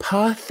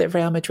path that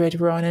Real Madrid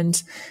were on.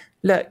 And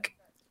look,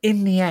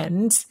 in the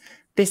end,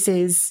 this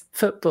is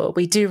football.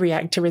 We do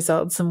react to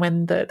results, and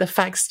when the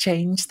facts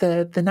change,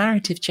 the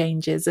narrative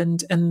changes, and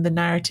the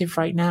narrative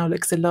right now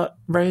looks a lot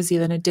rosier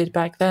than it did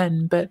back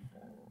then. But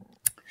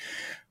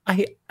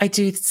I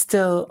do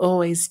still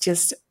always,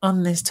 just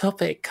on this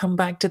topic, come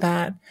back to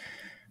that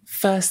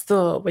first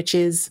thought, which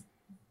is,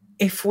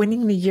 if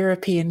winning the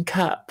European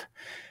Cup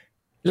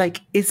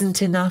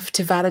isn't enough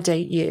to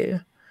validate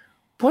you,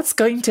 what's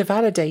going to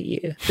validate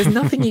you? There's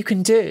nothing you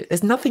can do.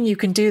 There's nothing you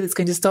can do that's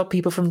going to stop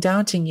people from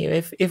doubting you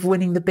if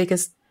winning the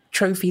biggest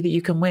trophy that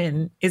you can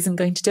win isn't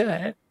going to do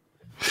it.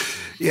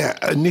 Yeah,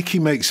 Nicky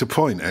makes a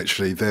point,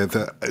 actually, there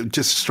that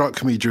just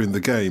struck me during the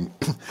game.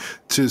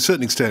 To a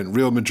certain extent,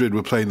 Real Madrid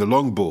were playing the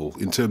long ball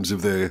in terms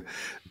of their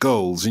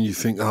goals, and you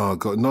think, oh,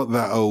 God, not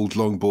that old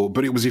long ball,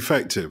 but it was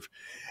effective.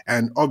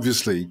 And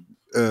obviously,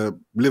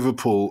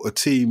 Liverpool, a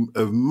team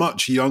of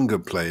much younger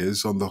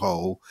players on the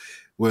whole,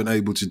 weren't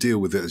able to deal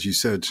with it, as you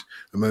said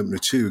a moment or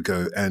two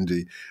ago,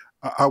 Andy.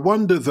 I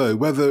wonder, though,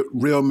 whether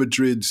Real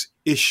Madrid's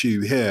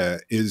issue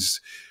here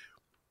is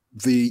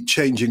the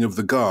changing of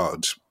the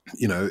guard.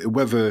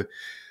 Whether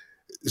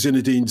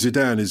Zinedine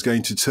Zidane is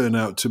going to turn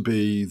out to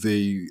be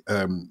the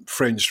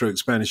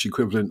French/Spanish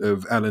equivalent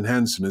of Alan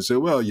Hansen and say,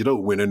 well, you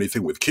don't win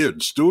anything with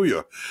kids, do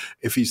you?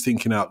 If he's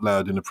thinking out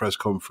loud in a press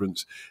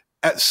conference.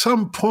 At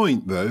some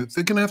point, though,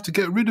 they're going to have to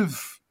get rid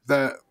of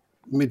that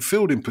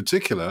midfield in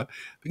particular.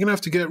 They're going to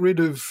have to get rid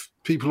of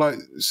people like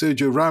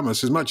Sergio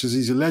Ramos, as much as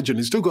he's a legend.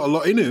 He's still got a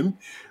lot in him,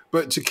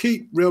 but to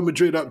keep Real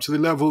Madrid up to the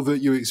level that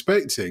you're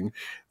expecting,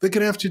 they're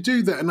going to have to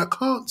do that. And I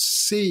can't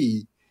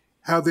see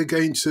how they're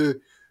going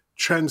to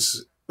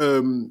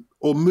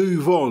or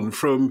move on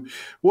from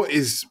what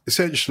is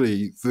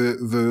essentially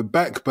the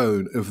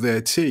backbone of their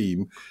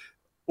team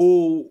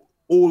all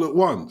at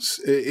once.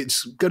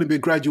 It's going to be a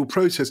gradual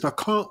process. And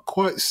I can't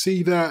quite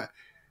see that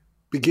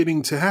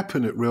beginning to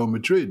happen at Real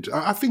Madrid.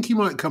 I think he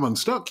might come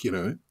unstuck,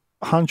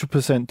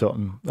 100%,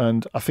 Dotton.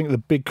 And I think the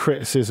big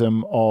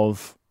criticism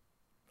of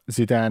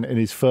Zidane in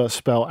his first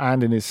spell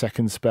and in his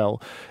second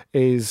spell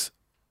is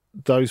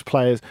those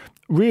players.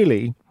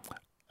 Really,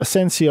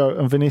 Asensio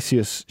and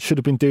Vinicius should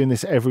have been doing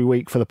this every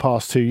week for the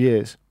past 2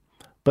 years,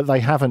 but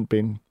they haven't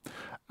been.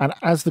 And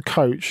as the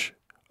coach,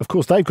 of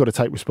course, they've got to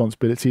take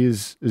responsibility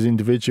as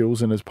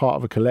individuals and as part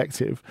of a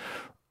collective,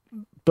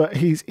 but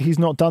he's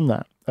not done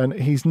that. And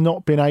he's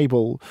not been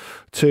able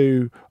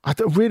to...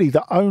 Really,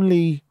 the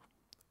only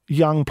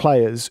young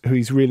players who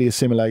he's really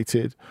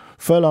assimilated,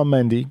 Ferland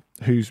Mendy,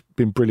 who's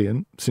been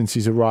brilliant since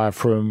he's arrived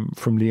from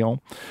Lyon,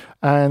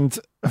 and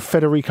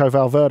Federico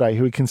Valverde,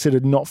 who he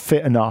considered not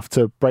fit enough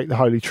to break the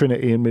Holy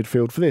Trinity in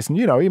midfield for this. And,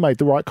 he made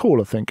the right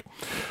call, I think.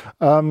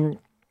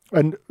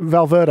 And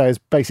Valverde has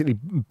basically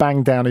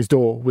banged down his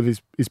door with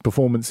his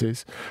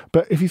performances.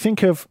 But if you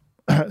think of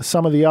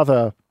some of the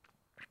other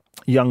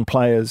young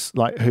players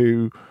like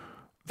who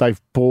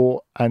they've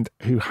bought and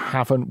who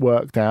haven't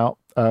worked out,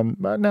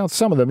 now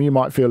some of them you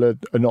might feel are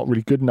not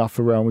really good enough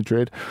for Real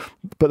Madrid,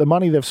 but the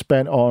money they've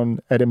spent on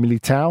Eder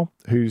Militao,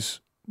 who's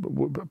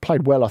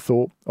played well, I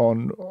thought,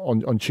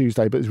 on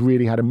Tuesday, but has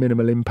really had a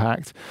minimal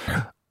impact.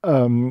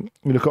 You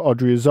look at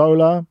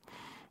Odriozola,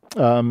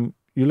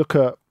 you look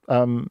at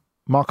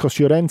Marcos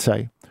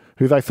Llorente,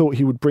 who they thought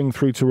he would bring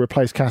through to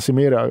replace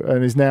Casemiro,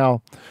 and is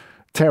now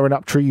tearing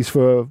up trees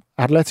for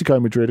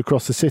Atletico Madrid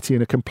across the city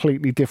in a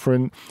completely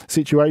different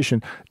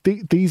situation.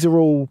 These are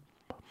all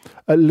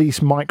at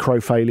least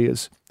micro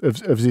failures of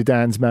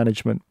Zidane's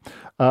management.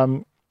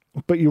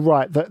 But you're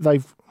right, that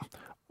they've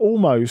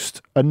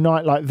almost, a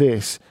night like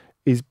this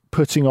is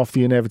putting off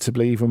the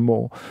inevitable even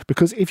more.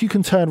 Because if you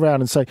can turn around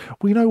and say,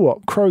 well, you know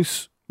what,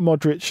 Kroos,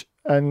 Modric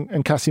and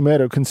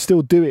Casemiro can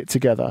still do it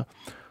together,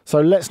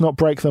 so let's not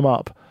break them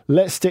up.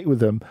 Let's stick with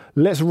them.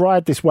 Let's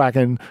ride this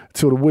wagon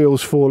till the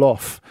wheels fall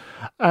off.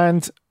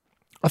 And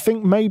I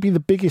think maybe the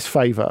biggest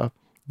favour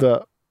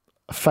that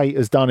fate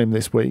has done him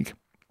this week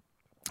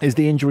is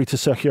the injury to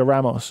Sergio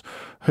Ramos,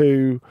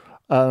 who,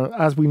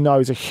 as we know,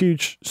 is a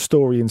huge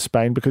story in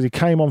Spain because he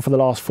came on for the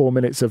last 4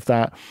 minutes of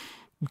that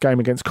game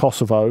against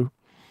Kosovo,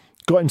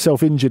 got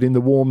himself injured in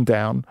the warm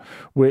down,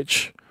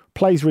 which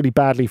plays really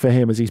badly for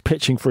him as he's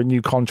pitching for a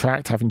new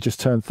contract, having just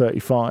turned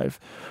 35.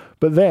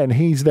 But then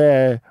he's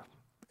there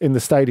in the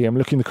stadium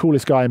looking the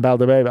coolest guy in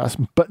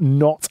Valdebebas, but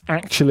not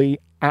actually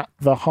at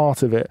the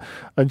heart of it.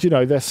 And,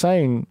 they're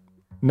saying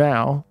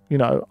now,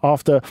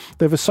 after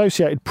they've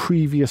associated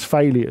previous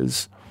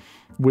failures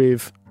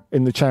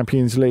in the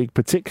Champions League,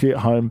 particularly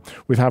at home,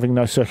 with having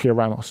no Sergio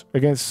Ramos.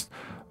 Against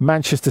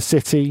Manchester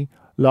City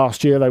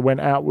last year, they went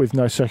out with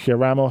no Sergio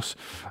Ramos.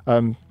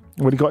 When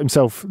he got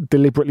himself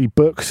deliberately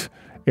booked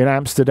in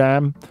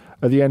Amsterdam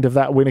at the end of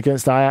that win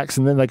against Ajax,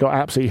 and then they got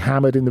absolutely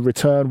hammered in the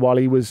return while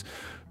he was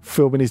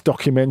filming his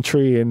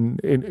documentary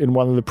in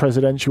one of the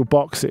presidential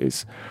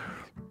boxes.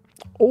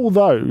 All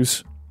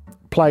those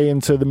play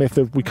into the myth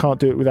of we can't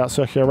do it without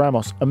Sergio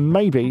Ramos. And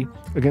maybe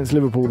against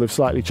Liverpool, they've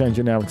slightly changed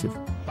the narrative.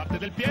 Parte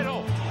Del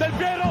Piero, rete,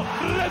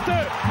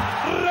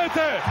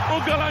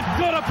 un gol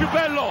ancora più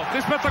bello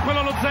rispetto a quello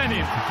allo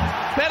Zenit.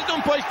 Perde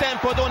un po' il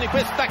tempo Doni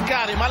per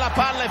staccare, ma la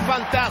palla è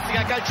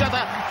fantastica,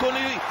 calciata con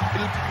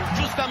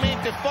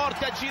giustamente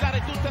forte a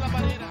girare tutta la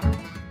barriera.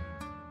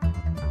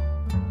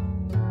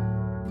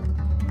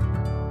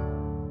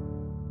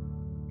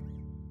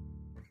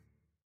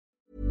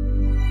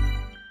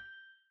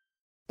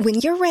 When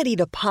you're ready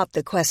to pop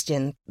the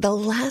question, the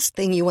last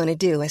thing you want to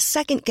do is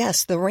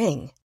second-guess the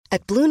ring.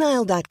 At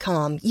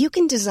BlueNile.com, you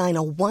can design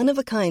a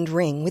one-of-a-kind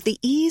ring with the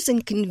ease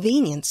and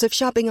convenience of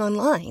shopping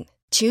online.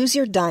 Choose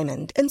your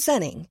diamond and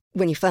setting.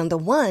 When you find the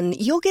one,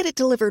 you'll get it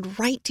delivered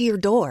right to your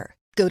door.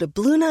 Go to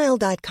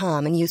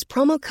BlueNile.com and use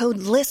promo code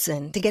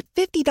LISTEN to get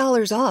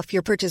 $50 off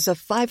your purchase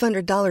of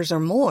 $500 or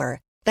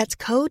more. That's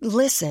code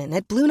LISTEN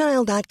at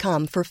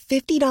BlueNile.com for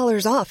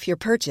 $50 off your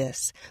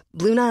purchase.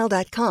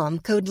 BlueNile.com,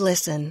 code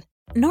LISTEN.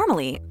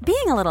 Normally,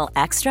 being a little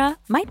extra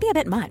might be a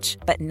bit much,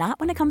 but not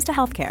when it comes to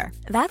healthcare.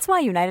 That's why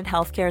United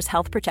Healthcare's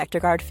Health Protector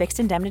Guard fixed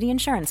indemnity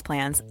insurance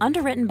plans,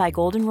 underwritten by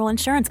Golden Rule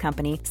Insurance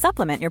Company,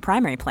 supplement your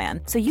primary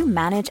plan so you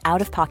manage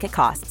out-of-pocket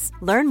costs.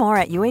 Learn more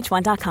at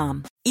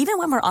UH1.com. Even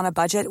when we're on a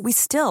budget, we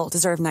still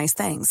deserve nice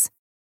things.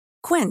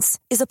 Quince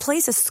is a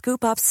place to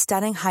scoop up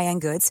stunning high-end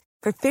goods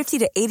for 50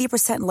 to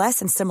 80% less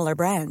than similar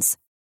brands.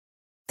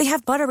 They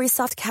have buttery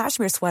soft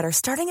cashmere sweaters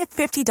starting at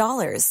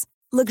 $50,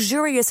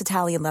 luxurious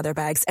Italian leather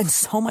bags, and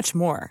so much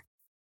more.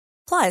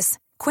 Plus,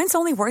 Quince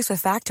only works with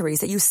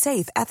factories that use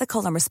safe,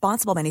 ethical, and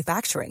responsible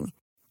manufacturing.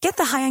 Get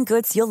the high-end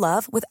goods you'll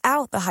love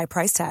without the high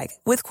price tag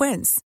with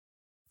Quince.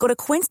 Go to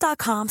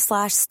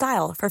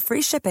quince.com/style for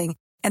free shipping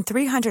and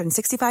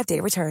 365-day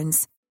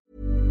returns.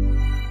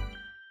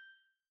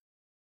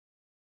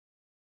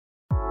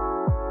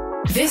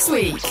 This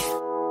week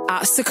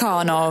at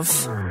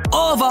Stakhanov.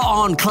 Over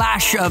on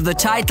Clash of the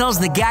Titles,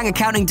 the gang are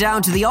counting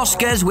down to the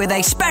Oscars with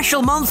a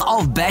special month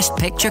of Best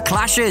Picture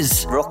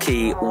clashes.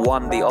 Rocky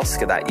won the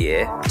Oscar that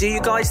year. Do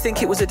you guys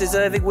think it was a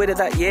deserving winner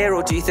that year,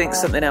 or do you think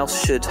something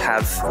else should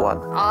have won?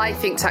 I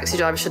think Taxi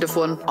Driver should have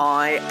won.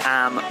 I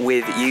am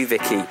with you,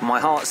 Vicky.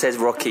 My heart says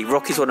Rocky.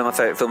 Rocky's one of my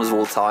favourite films of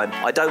all time.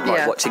 I don't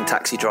like watching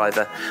Taxi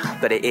Driver,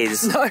 but it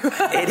is. No.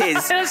 It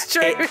is. That's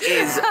true. It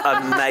is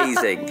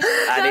amazing.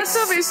 And it's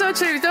so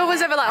true. No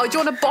one's ever like, oh, do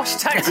you want to bosh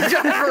Taxi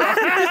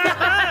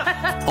Driver?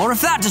 Or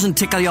if that doesn't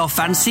tickle your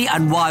fancy,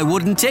 and why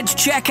wouldn't it,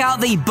 check out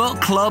the Book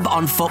Club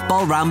on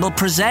Football Ramble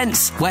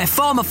Presents, where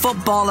former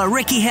footballer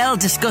Ricky Hill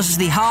discusses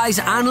the highs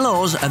and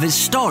lows of his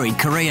storied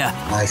career.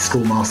 My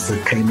schoolmaster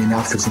came in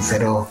afterwards and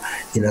said,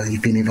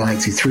 you've been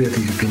invited, 3 of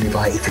you have been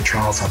invited for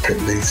trials up at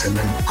Luton.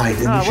 And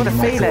initially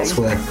my thoughts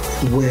were,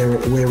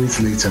 where is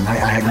Luton? I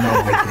had no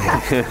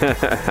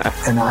idea.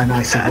 and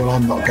I said, well,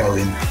 I'm not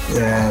going.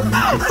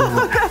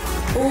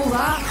 All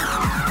that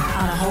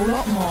and a whole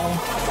lot more.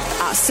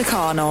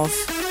 Stakhanov.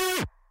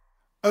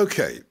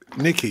 Okay,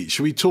 Nikki,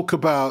 should we talk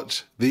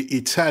about the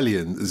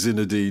Italian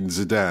Zinedine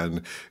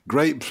Zidane?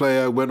 Great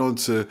player, went on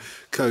to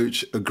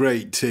coach a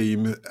great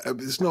team.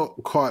 It's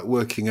not quite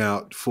working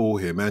out for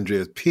him.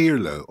 Andrea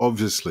Pirlo,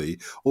 obviously,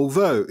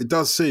 although it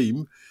does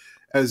seem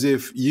as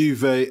if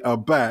Juve are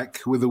back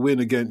with a win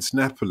against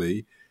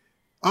Napoli.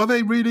 Are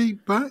they really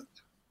back?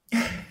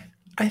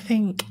 I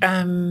think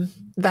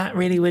that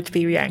really would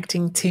be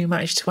reacting too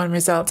much to one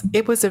result.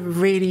 It was a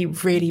really,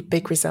 really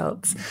big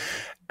result.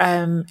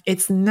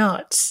 It's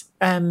not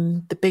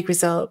the big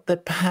result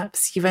that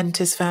perhaps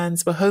Juventus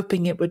fans were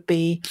hoping it would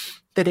be,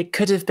 that it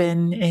could have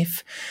been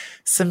if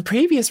some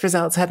previous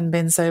results hadn't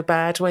been so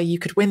bad, where you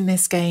could win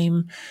this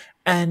game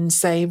and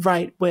say,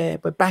 right, we're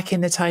back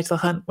in the title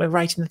hunt, we're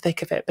right in the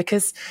thick of it,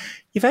 because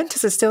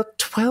Juventus are still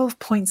 12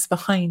 points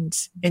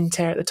behind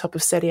Inter at the top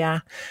of Serie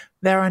A.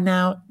 There are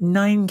now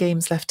 9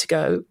 games left to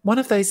go. One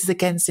of those is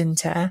against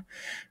Inter,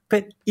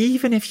 but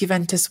even if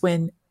Juventus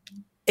win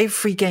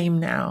every game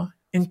now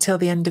until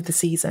the end of the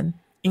season,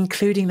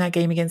 including that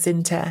game against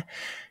Inter,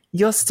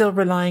 you're still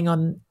relying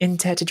on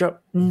Inter to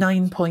drop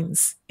 9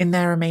 points in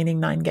their remaining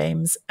 9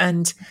 games.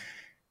 And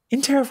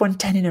Inter have won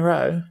 10 in a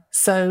row.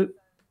 So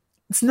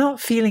it's not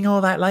feeling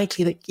all that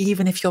likely that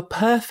even if you're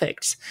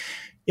perfect,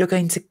 you're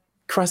going to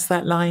cross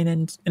that line.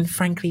 And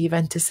frankly,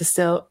 Juventus is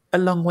still a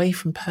long way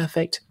from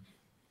perfect.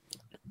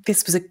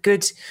 This was a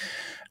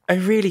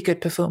really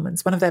good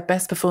performance, one of their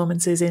best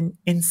performances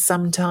in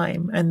some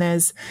time. And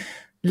there's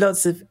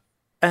lots of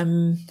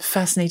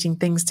fascinating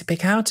things to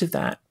pick out of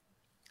that,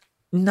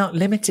 not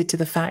limited to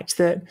the fact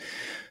that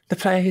the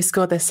player who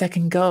scored their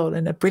second goal,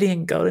 and a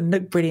brilliant goal and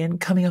looked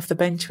brilliant coming off the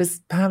bench, was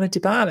Paulo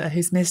Dybala,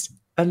 who's missed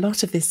a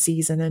lot of this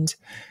season and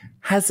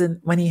hasn't,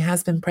 when he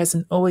has been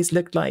present, always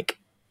looked like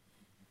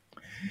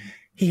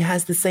he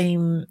has the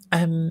same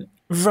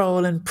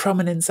role and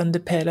prominence under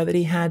Pirlo that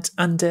he had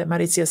under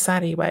Maurizio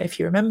Sarri, where, if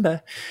you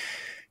remember,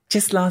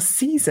 just last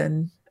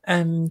season,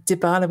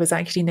 Dybala was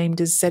actually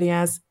named as Serie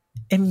A's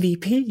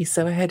MVP,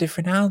 so ahead of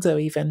Ronaldo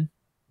even.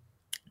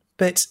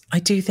 But I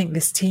do think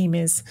this team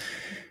is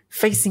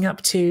facing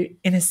up to,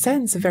 in a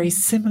sense, a very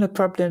similar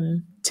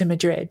problem to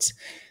Madrid,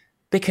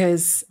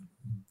 because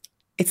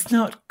it's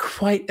not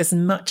quite as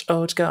much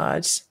old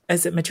guard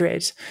as at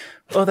Madrid,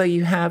 although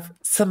you have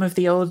some of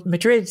the old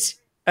Madrid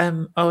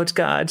old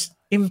guard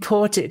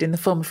imported in the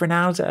form of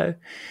Ronaldo.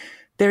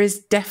 There is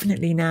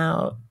definitely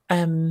now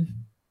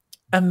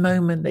a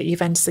moment that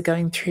Juventus are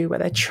going through where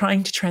they're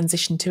trying to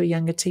transition to a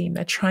younger team.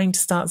 They're trying to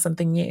start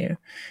something new.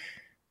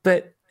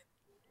 But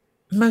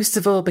most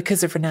of all,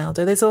 because of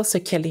Ronaldo, there's also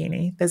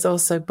Chiellini, there's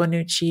also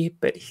Bonucci,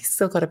 but he's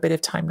still got a bit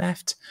of time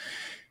left.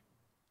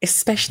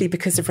 Especially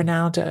because of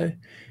Ronaldo,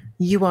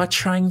 you are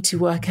trying to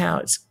work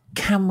out,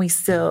 can we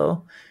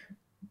still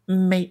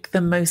make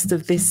the most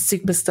of this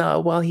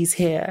superstar while he's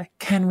here?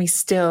 Can we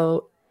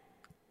still,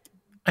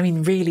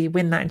 really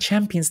win that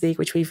Champions League,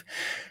 which we've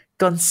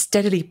gone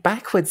steadily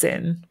backwards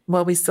in,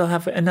 while we still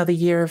have another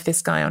year of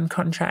this guy on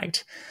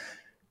contract?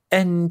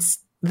 And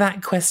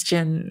that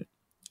question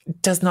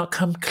does not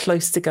come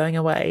close to going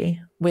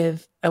away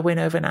with a win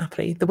over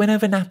Napoli. The win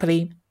over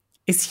Napoli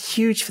is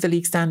huge for the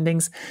league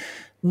standings,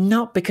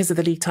 not because of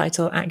the league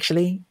title,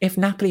 actually. If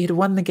Napoli had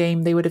won the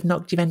game, they would have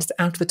knocked Juventus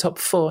out of the top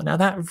 4. Now,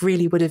 that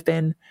really would have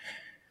been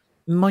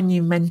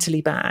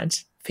monumentally bad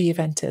for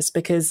Juventus,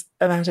 because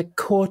about a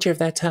quarter of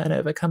their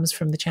turnover comes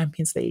from the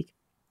Champions League.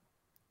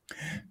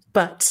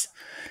 But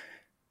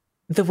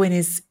the win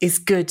is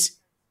good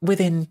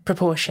within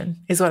proportion,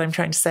 is what I'm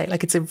trying to say.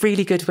 Like, it's a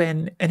really good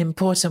win, an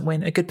important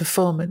win, a good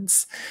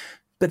performance.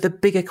 But the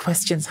bigger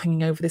questions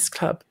hanging over this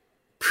club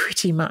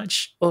pretty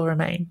much all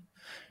remain.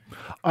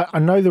 I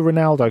know the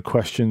Ronaldo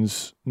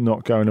question's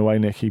not going away,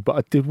 Nikki, but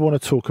I did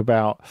want to talk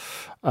about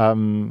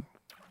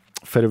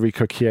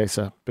Federico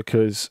Chiesa,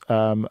 because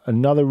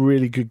another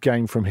really good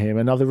game from him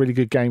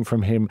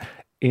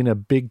in a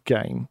big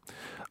game.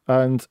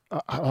 And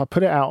I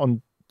put it out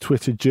on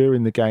Twitter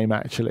during the game,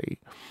 actually,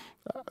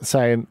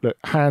 saying, look,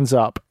 hands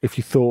up if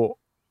you thought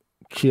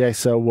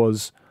Chiesa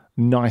was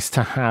nice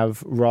to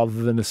have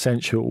rather than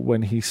essential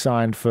when he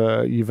signed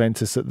for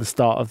Juventus at the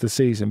start of the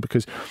season,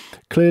 because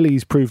clearly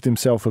he's proved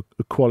himself a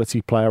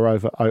quality player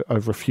over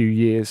a few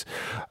years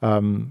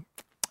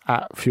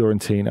at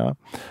Fiorentina.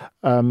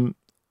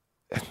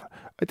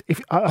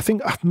 I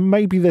think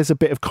maybe there's a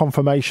bit of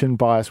confirmation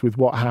bias with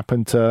what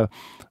happened to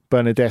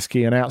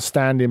Bernardeschi, an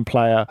outstanding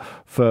player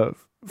for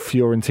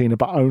Fiorentina,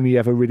 but only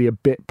ever really a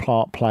bit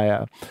part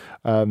player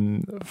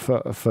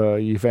for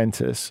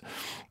Juventus.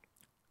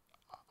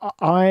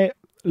 I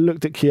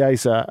looked at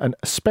Chiesa, and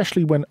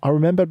especially when I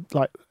remember,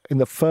 like, in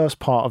the first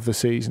part of the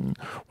season,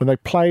 when they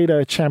played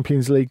a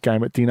Champions League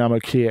game at Dynamo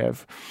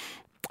Kiev,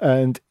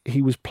 and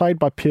he was played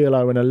by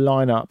Pirlo in a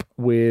lineup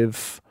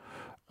with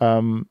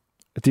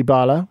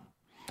Dybala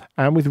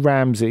and with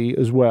Ramsey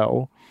as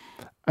well.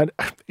 And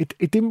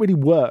it didn't really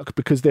work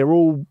because they're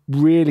all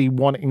really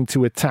wanting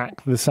to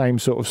attack the same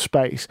sort of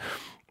space.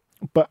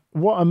 But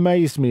what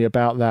amazed me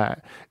about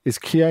that is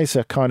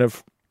Chiesa kind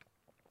of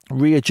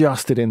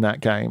readjusted in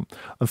that game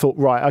and thought,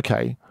 right,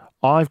 okay,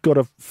 I've got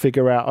to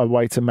figure out a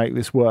way to make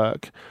this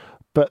work.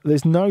 But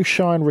there's no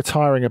shine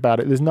retiring about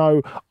it. There's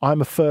no,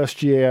 I'm a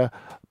first-year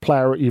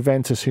player at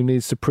Juventus who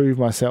needs to prove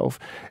myself.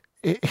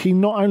 He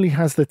not only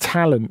has the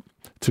talent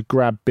to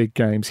grab big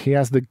games, he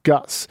has the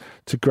guts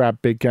to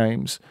grab big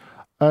games.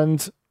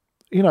 And,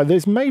 you know,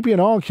 there's maybe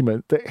an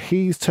argument that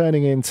he's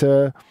turning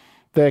into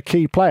their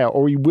key player,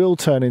 or he will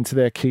turn into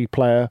their key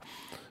player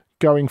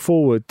going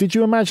forward. Did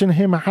you imagine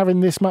him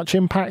having this much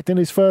impact in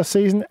his first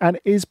season? And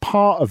is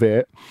part of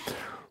it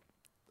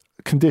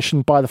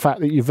conditioned by the fact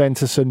that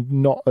Juventus are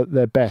not at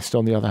their best,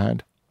 on the other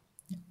hand?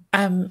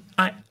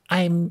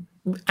 I'm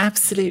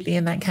absolutely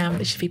in that camp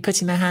that should be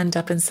putting their hand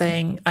up and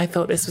saying, I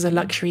thought this was a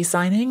luxury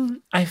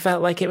signing. I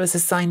felt like it was a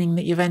signing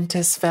that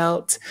Juventus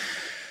felt,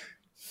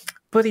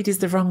 bullied is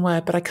the wrong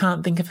word, but I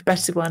can't think of a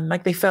better one.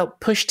 Like, they felt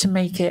pushed to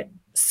make it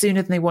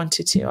sooner than they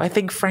wanted to. I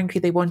think,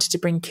 frankly, they wanted to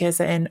bring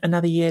Chiesa in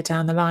another year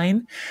down the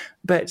line,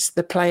 but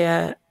the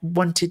player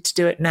wanted to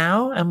do it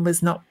now and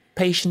was not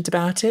patient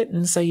about it.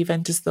 And so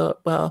Juventus thought,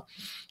 well,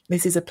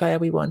 this is a player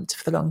we want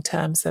for the long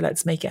term, so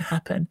let's make it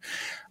happen.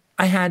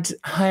 I had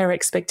higher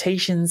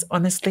expectations,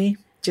 honestly,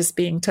 just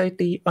being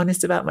totally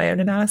honest about my own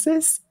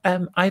analysis.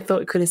 I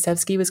thought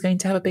Kulusevski was going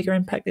to have a bigger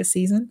impact this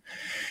season.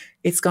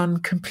 It's gone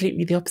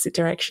completely the opposite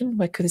direction,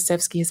 where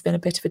Kulusevski has been a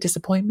bit of a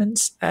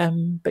disappointment,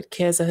 but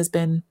Chiesa has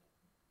been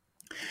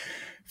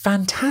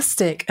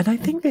fantastic. And I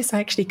think this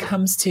actually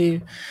comes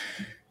to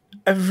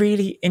a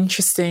really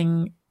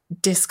interesting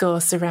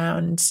discourse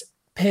around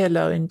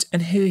Pirlo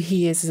and who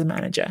he is as a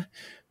manager,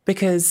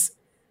 because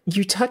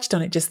you touched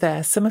on it just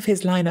there. Some of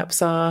his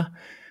lineups are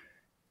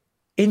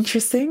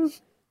interesting,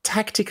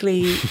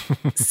 tactically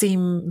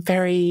seem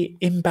very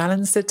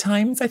imbalanced at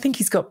times. I think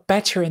he's got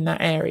better in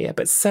that area,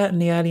 but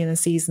certainly early in the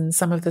season,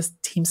 some of the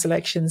team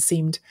selections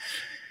seemed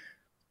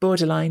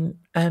borderline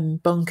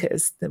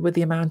bonkers with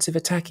the amount of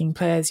attacking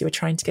players you were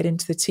trying to get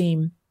into the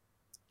team.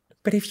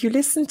 But if you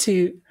listen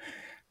to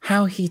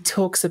how he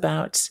talks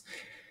about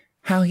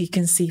how he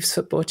conceives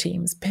football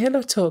teams,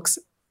 Pirlo talks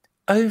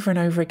over and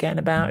over again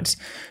about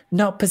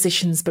not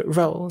positions but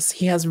roles.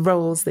 He has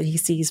roles that he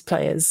sees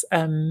players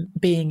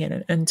being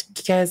in, and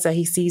Chiesa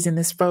he sees in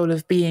this role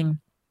of being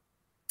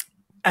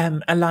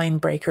a line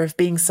breaker, of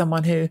being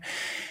someone who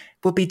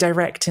will be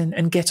direct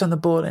and get on the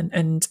ball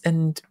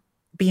and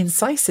be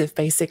incisive,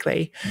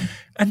 basically.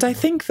 And I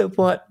think that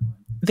what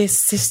this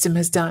system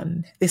has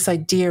done, this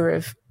idea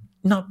of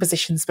not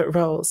positions but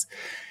roles,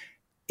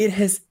 it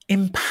has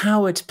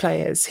empowered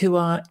players who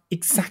are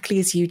exactly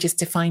as you just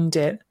defined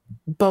it,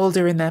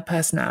 bolder in their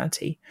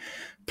personality.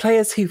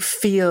 Players who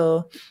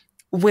feel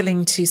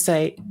willing to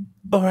say,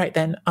 all right,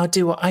 then I'll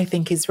do what I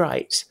think is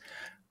right,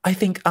 I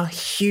think are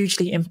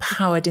hugely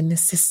empowered in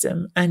this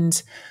system.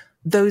 And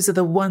those are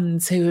the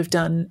ones who have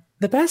done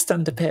the best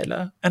under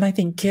Pirlo. And I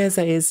think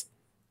Chiesa is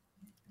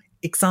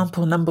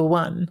example number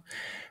one.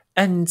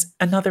 And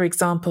another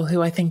example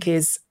who I think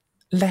is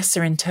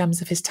lesser in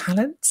terms of his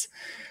talent,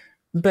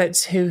 but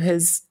who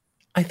has,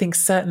 I think,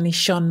 certainly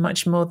shone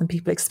much more than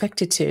people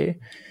expected to,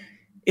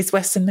 is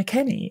Weston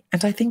McKennie.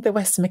 And I think that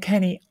Weston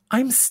McKennie,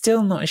 I'm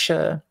still not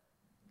sure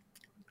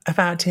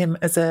about him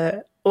as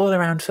a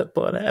all-around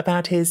footballer,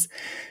 about his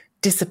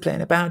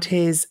discipline, about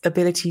his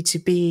ability to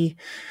be,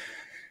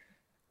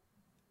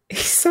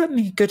 he's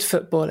certainly a good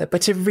footballer,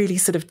 but a really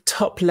sort of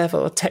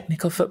top-level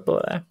technical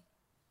footballer.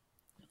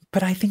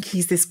 But I think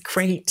he's this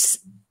great,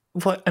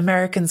 what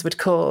Americans would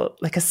call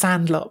like a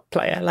sandlot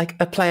player, like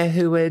a player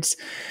who would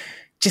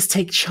just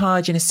take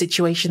charge in a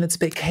situation that's a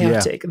bit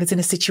chaotic, that's in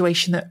a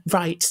situation that,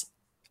 right,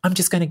 I'm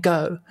just going to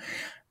go.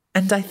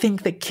 And I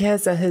think that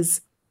Chiesa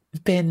has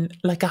been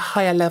like a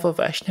higher level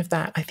version of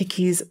that. I think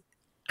he's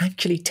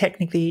actually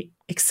technically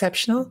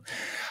exceptional.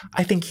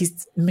 I think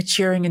he's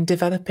maturing and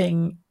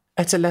developing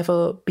at a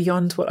level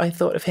beyond what I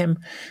thought of him,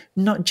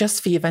 not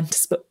just for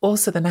Juventus, but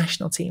also the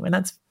national team. And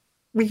that's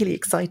really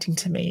exciting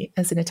to me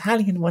as an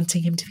Italian,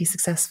 wanting him to be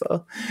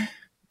successful.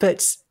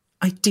 But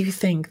I do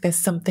think there's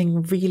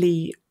something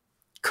really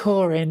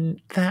core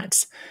in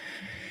that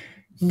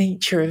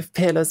nature of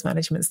Pirlo's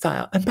management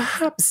style. And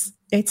perhaps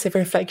it's a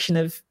reflection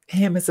of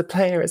him as a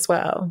player as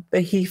well,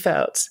 that he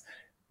felt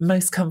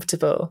most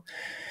comfortable,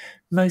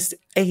 most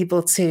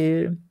able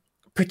to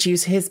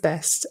produce his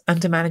best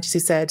under managers who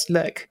said,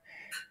 look,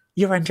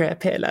 you're Andrea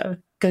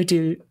Pirlo, go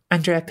do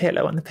Andrea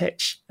Pirlo on the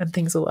pitch and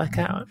things will work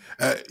out.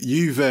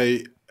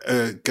 Juve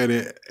going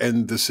to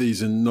end the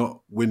season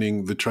not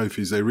winning the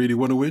trophies they really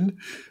want to win.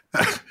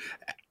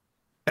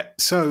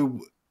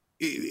 So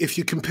if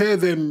you compare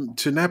them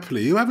to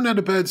Napoli, who haven't had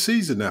a bad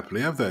season,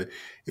 Napoli, have they?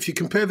 If you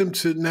compare them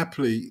to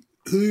Napoli,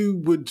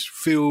 who would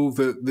feel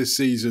that this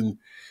season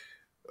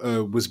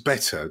was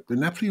better, the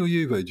Napoli or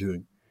Juve, do you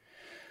think?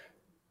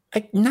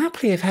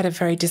 Napoli have had a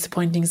very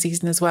disappointing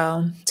season as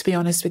well, to be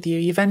honest with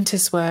you.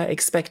 Juventus were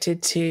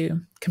expected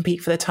to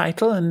compete for the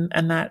title, and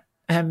that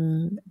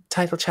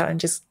title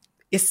challenge is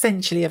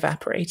essentially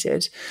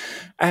evaporated.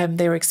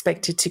 They were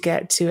expected to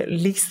get to at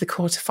least the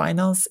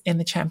quarterfinals in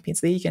the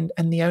Champions League, and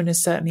the owners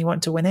certainly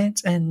want to win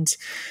it, and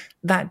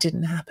that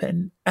didn't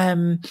happen.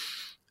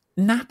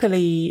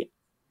 Napoli,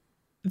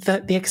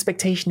 the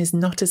expectation is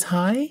not as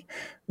high,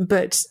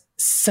 but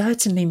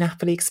certainly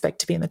Napoli expect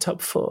to be in the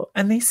top four,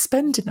 and they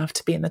spend enough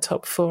to be in the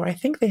top four. I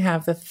think they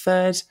have the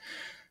third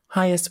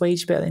highest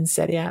wage bill in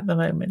Serie A at the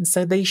moment,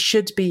 so they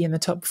should be in the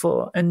top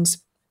four, and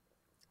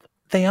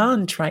they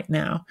aren't right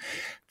now.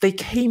 They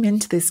came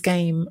into this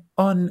game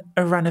on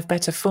a run of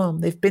better form.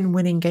 They've been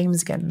winning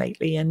games again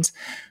lately, and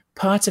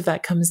part of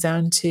that comes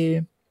down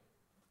to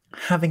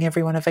having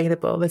everyone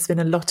available. There's been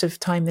a lot of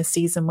time this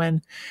season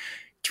when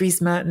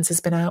Dries Mertens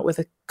has been out with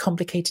a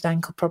complicated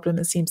ankle problem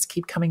that seems to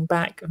keep coming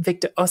back.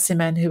 Victor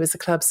Osimhen, who was the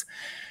club's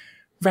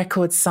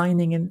record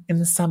signing in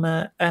the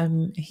summer,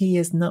 he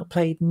has not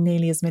played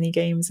nearly as many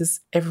games as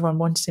everyone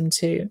wanted him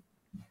to.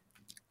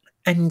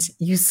 And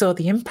you saw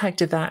the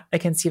impact of that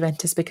against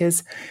Juventus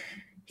because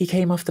he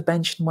came off the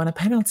bench and won a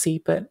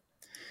penalty. But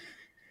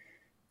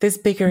there's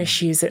bigger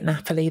issues at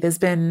Napoli. There's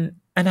been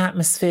an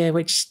atmosphere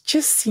which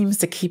just seems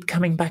to keep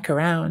coming back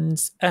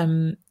around.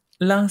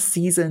 Last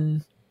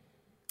season,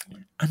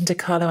 under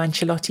Carlo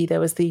Ancelotti, there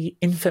was the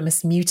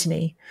infamous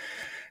mutiny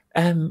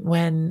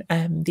when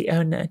the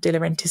owner, De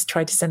Laurentiis,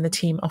 tried to send the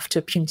team off to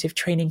a punitive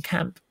training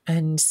camp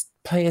and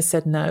players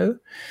said no.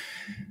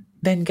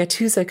 Then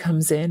Gattuso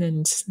comes in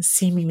and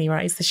seemingly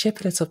rights the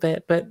ship a little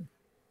bit, but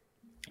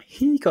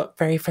he got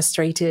very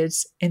frustrated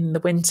in the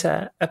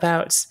winter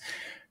about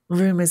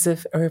rumours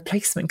of a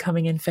replacement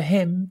coming in for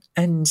him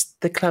and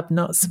the club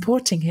not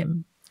supporting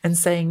him and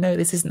saying, no,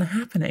 this isn't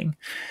happening.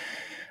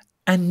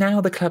 And now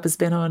the club has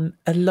been on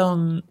a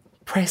long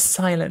press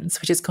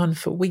silence, which has gone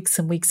for weeks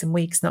and weeks and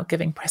weeks, not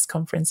giving press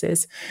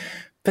conferences.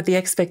 But the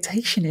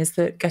expectation is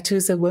that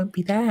Gattuso won't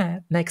be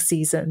there next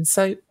season.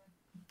 So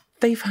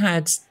they've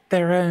had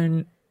their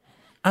own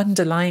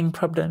underlying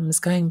problems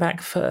going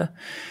back for,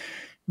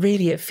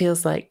 really, it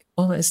feels like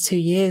almost 2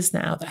 years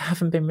now that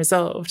haven't been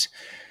resolved.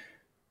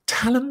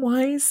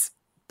 Talent-wise,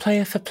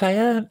 player for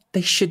player,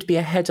 they should be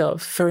ahead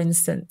of, for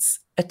instance,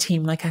 a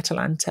team like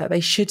Atalanta.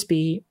 They should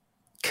be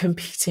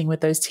competing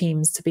with those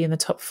teams to be in the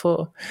top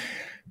four.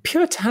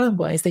 Pure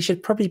talent-wise, they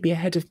should probably be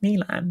ahead of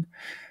Milan,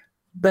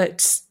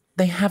 but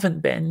they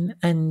haven't been,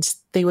 and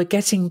they were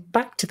getting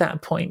back to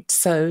that point.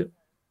 So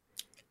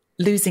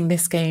losing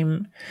this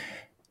game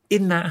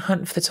in that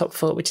hunt for the top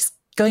four, which is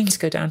going to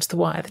go down to the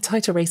wire. The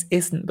title race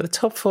isn't, but the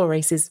top four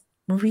race is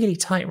really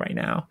tight right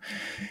now.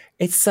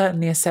 It's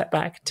certainly a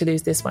setback to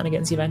lose this one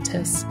against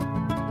Juventus.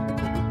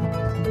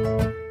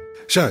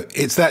 So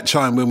it's that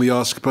time when we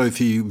ask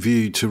both of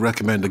you to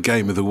recommend a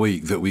game of the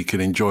week that we can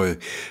enjoy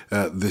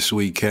this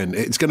weekend.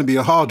 It's going to be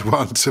a hard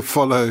one to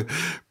follow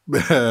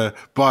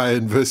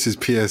Bayern versus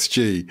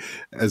PSG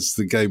as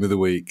the game of the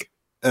week.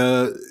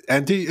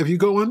 Andy, have you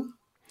got one?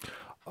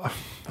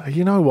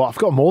 You know what? I've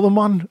got more than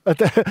one.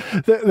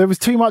 There was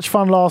too much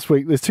fun last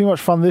week. There's too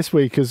much fun this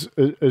week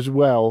as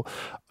well.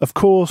 Of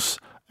course,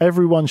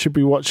 everyone should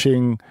be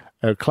watching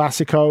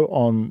Clásico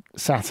on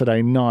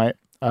Saturday night.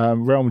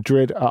 Real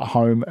Madrid at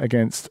home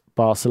against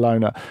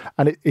Barcelona.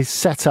 And it is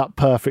set up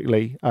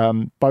perfectly,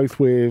 both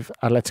with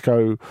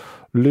Atletico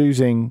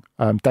losing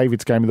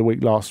David's game of the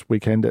week last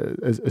weekend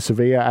at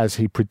Sevilla, as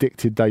he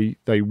predicted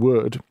they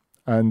would.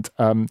 And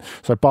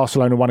so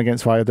Barcelona won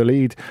against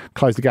Valladolid,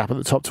 closed the gap at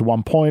the top to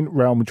 1 point.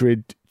 Real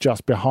Madrid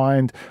just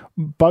behind.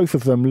 Both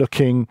of them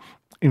looking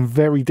in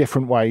very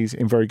different ways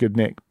in very good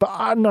nick. But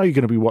I know you're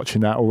going to be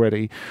watching that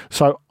already.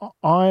 So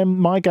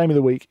my game of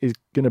the week is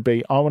going to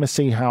be, I want to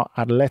see how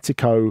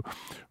Atletico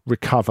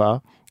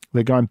recover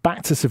They're going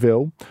back to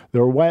Seville.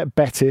 They're away at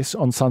Betis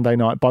on Sunday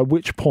night, by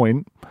which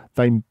point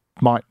they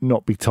might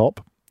not be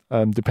top,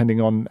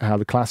 depending on how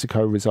the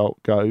Clásico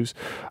result goes.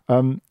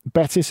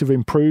 Betis have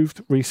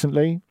improved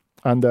recently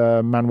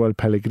under Manuel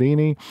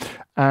Pellegrini,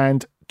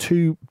 and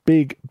two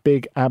big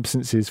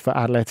absences for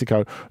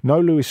Atletico. No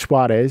Luis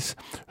Suarez,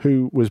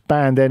 who was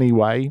banned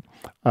anyway,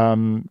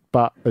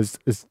 but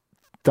has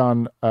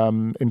done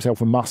himself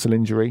a muscle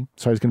injury,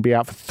 so he's going to be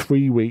out for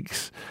 3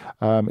 weeks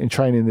in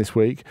training this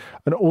week.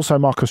 And also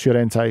Marcos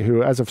Llorente,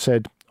 who, as I've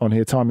said on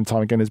here time and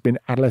time again, has been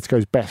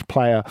Atletico's best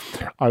player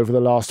over the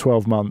last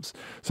 12 months.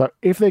 So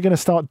if they're going to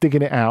start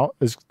digging it out,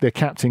 as their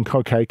captain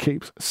Koke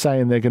keeps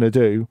saying they're going to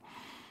do,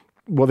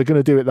 well, they're going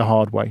to do it the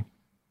hard way.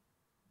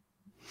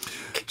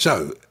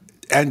 So,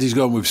 Andy's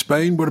gone with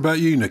Spain. What about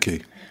you,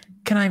 Nikki?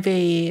 Can I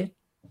be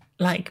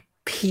like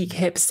peak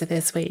hipster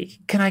this week?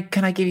 Can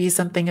I give you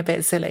something a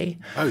bit silly?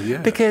 Oh, yeah.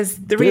 Because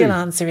the real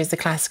answer is the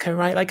Clásico,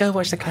 right? Like, go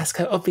watch the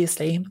Clásico,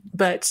 obviously,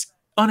 but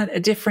on a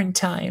different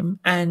time.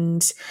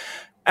 And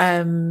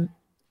there's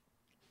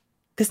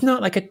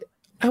not like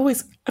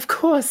of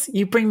course,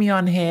 you bring me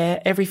on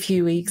here every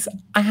few weeks.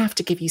 I have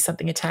to give you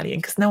something Italian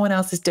because no one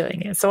else is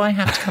doing it. So I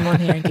have to come on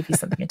here and give you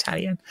something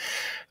Italian.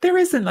 There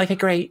isn't like a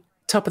great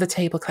top of the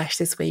table clash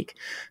this week.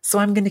 So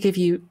I'm going to give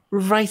you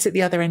right at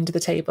the other end of the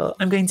table.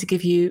 I'm going to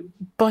give you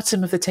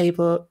bottom of the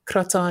table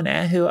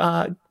Crotone, who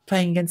are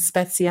playing against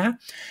Spezia,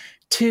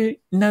 two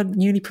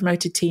newly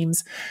promoted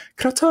teams.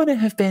 Crotone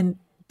have been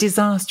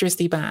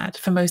disastrously bad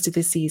for most of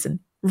this season,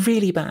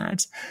 really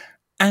bad.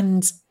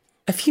 And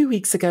a few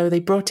weeks ago, they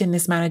brought in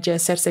this manager,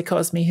 Serse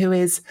Cosmi, who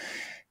is,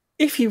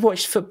 if you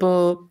watched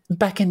football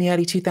back in the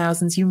early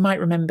 2000s, you might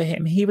remember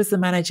him. He was the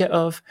manager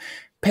of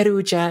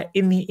Perugia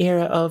in the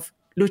era of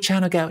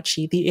Luciano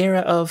Gauci, the era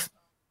of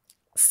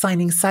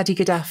signing Sadi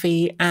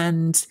Gaddafi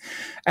and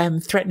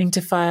threatening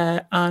to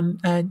fire on,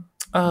 I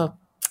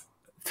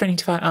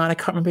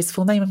can't remember his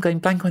full name. I'm going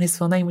blank on his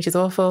full name, which is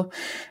awful.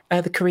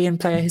 The Korean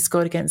player who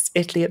scored against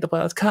Italy at the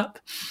World Cup.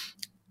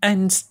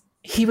 And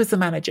he was the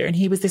manager, and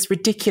he was this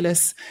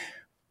ridiculous,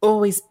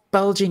 always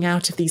bulging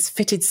out of these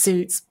fitted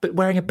suits, but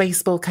wearing a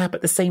baseball cap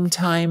at the same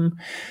time,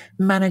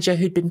 manager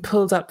who'd been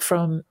pulled up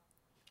from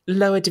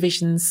lower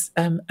divisions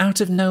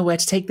out of nowhere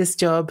to take this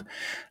job,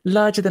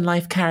 larger than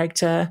life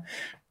character,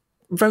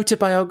 wrote a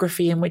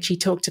biography in which he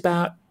talked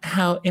about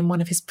how in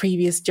one of his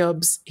previous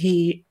jobs,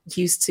 he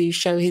used to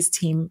show his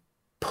team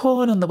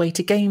porn on the way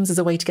to games as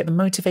a way to get them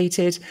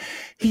motivated.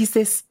 He's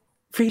this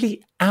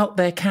really out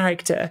there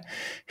character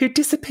who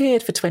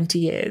disappeared for 20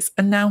 years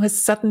and now has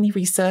suddenly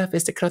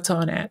resurfaced at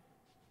Crotone.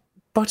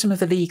 Bottom of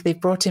the league, they've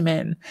brought him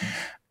in.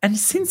 And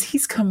since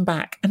he's come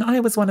back, and I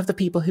was one of the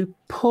people who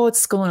poured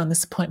scorn on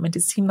this appointment,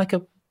 it seemed like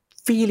a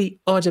really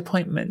odd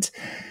appointment.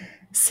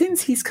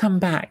 Since he's come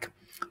back,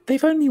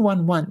 they've only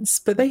won once,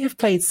 but they have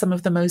played some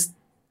of the most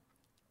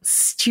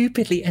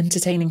stupidly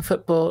entertaining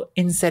football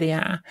in Serie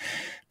A.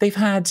 They've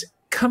had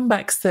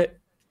comebacks that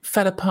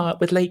fell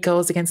apart with late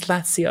goals against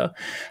Lazio.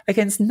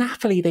 Against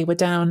Napoli, they were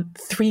down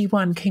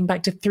 3-1, came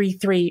back to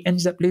 3-3,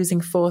 ended up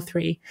losing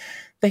 4-3.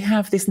 They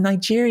have this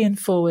Nigerian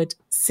forward,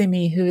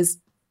 Simi, who has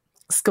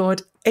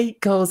scored 8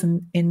 goals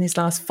in his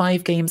last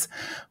 5 games,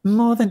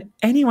 more than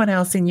anyone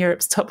else in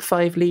Europe's top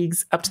 5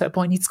 leagues up to that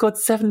point. He'd scored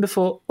 7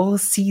 before all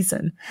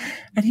season.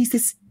 And he's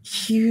this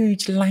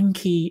huge,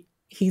 lanky,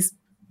 he's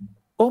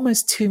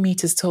almost 2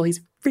 meters tall.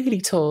 He's really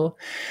tall,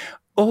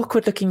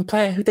 awkward-looking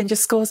player who then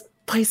just scores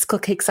bicycle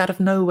kicks out of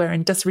nowhere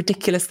and does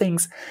ridiculous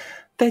things.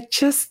 They're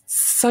just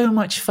so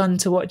much fun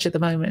to watch at the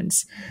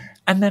moment.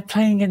 And they're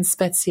playing against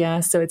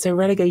Spezia, so it's a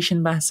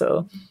relegation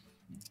battle.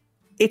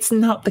 It's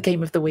not the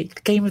game of the week.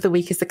 The game of the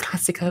week is the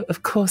Clásico.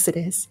 Of course it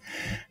is.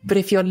 But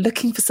if you're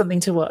looking for something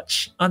to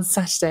watch on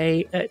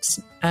Saturday at,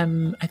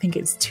 I think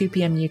it's 2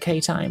 p.m.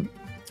 UK time,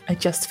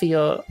 adjust for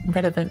your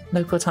relevant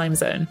local time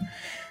zone,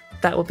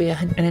 that will be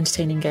an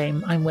entertaining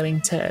game. I'm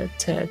willing to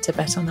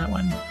bet on that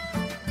one.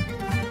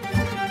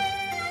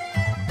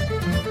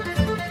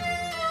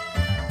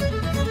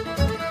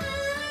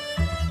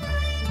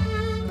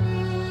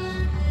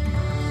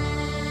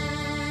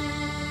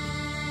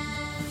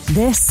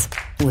 This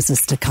was a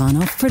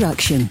Stakhanov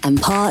production and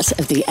part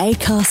of the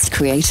Acast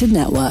Created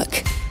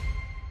Network.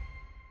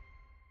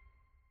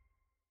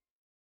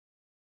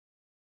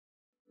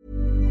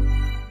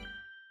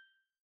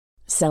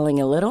 Selling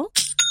a little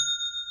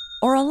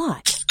or a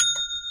lot?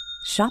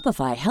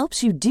 Shopify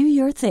helps you do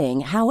your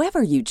thing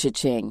however you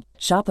cha-ching.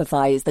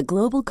 Shopify is the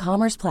global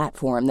commerce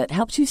platform that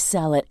helps you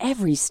sell at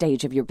every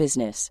stage of your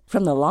business.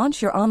 From the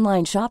launch your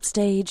online shop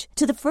stage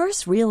to the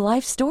first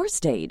real-life store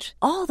stage,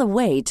 all the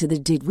way to the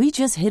did we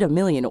just hit a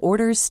million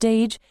orders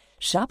stage.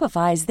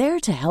 Shopify is there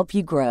to help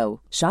you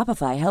grow.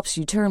 Shopify helps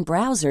you turn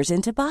browsers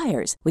into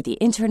buyers with the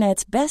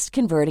internet's best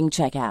converting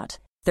checkout.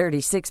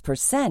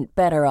 36%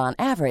 better on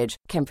average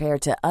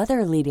compared to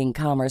other leading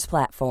commerce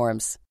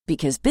platforms.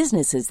 Because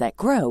businesses that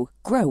grow,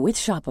 grow with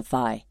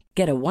Shopify.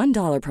 Get a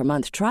 $1 per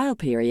month trial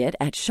period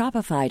at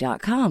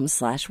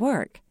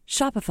shopify.com/work.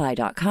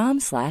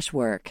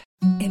 Shopify.com/work.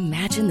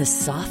 Imagine the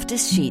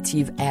softest sheets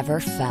you've ever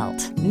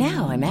felt.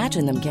 Now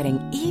imagine them getting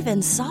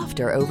even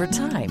softer over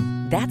time.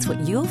 That's what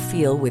you'll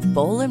feel with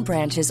Boll &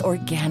 Branch's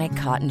organic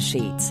cotton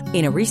sheets.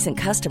 In a recent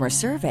customer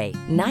survey,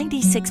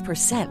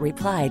 96%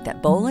 replied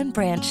that Boll &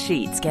 Branch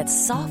sheets get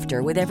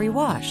softer with every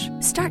wash.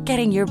 Start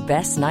getting your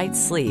best night's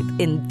sleep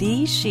in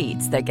these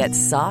sheets that get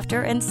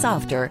softer and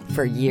softer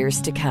for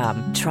years to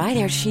come. Try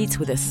their sheets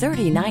with a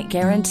 30-night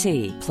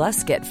guarantee.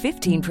 Plus, get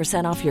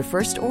 15% off your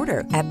first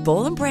order at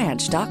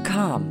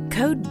bollandbranch.com.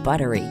 Code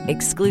BUTTERY.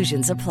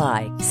 Exclusions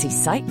apply. See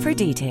site for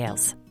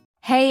details.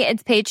 Hey,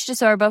 it's Paige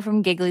DeSorbo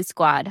from Giggly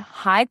Squad.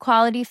 High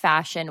quality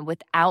fashion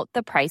without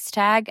the price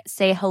tag.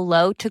 Say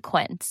hello to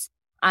Quince.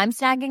 I'm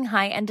snagging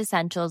high-end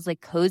essentials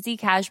like cozy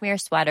cashmere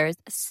sweaters,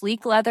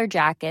 sleek leather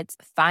jackets,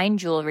 fine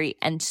jewelry,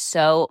 and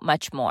so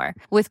much more.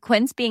 With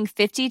Quince being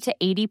 50 to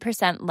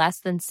 80%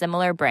 less than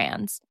similar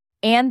brands.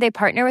 And they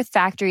partner with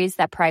factories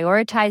that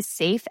prioritize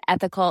safe,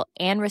 ethical,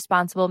 and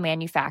responsible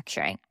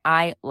manufacturing.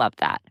 I love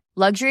that.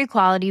 Luxury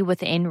quality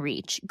within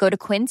reach. Go to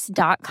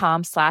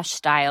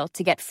quince.com/style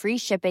to get free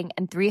shipping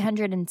and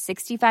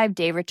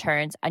 365-day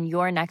returns on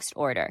your next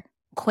order.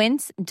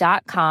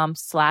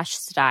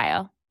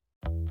 Quince.com/style.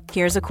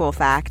 Here's a cool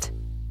fact.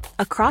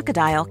 A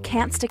crocodile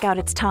can't stick out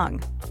its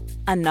tongue.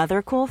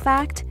 Another cool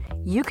fact,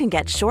 you can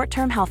get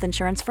short-term health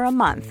insurance for a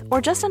month or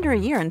just under a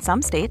year in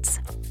some states.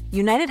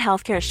 United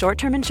Healthcare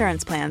short-term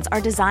insurance plans are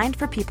designed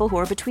for people who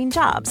are between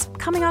jobs,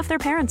 coming off their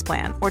parents'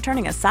 plan, or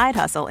turning a side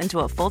hustle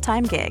into a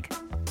full-time gig.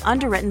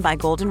 Underwritten by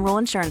Golden Rule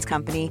Insurance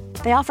Company,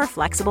 they offer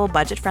flexible,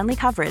 budget-friendly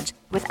coverage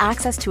with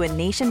access to a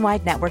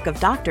nationwide network of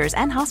doctors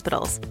and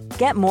hospitals.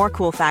 Get more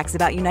cool facts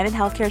about United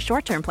Healthcare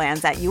short-term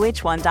plans at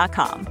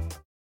uh1.com.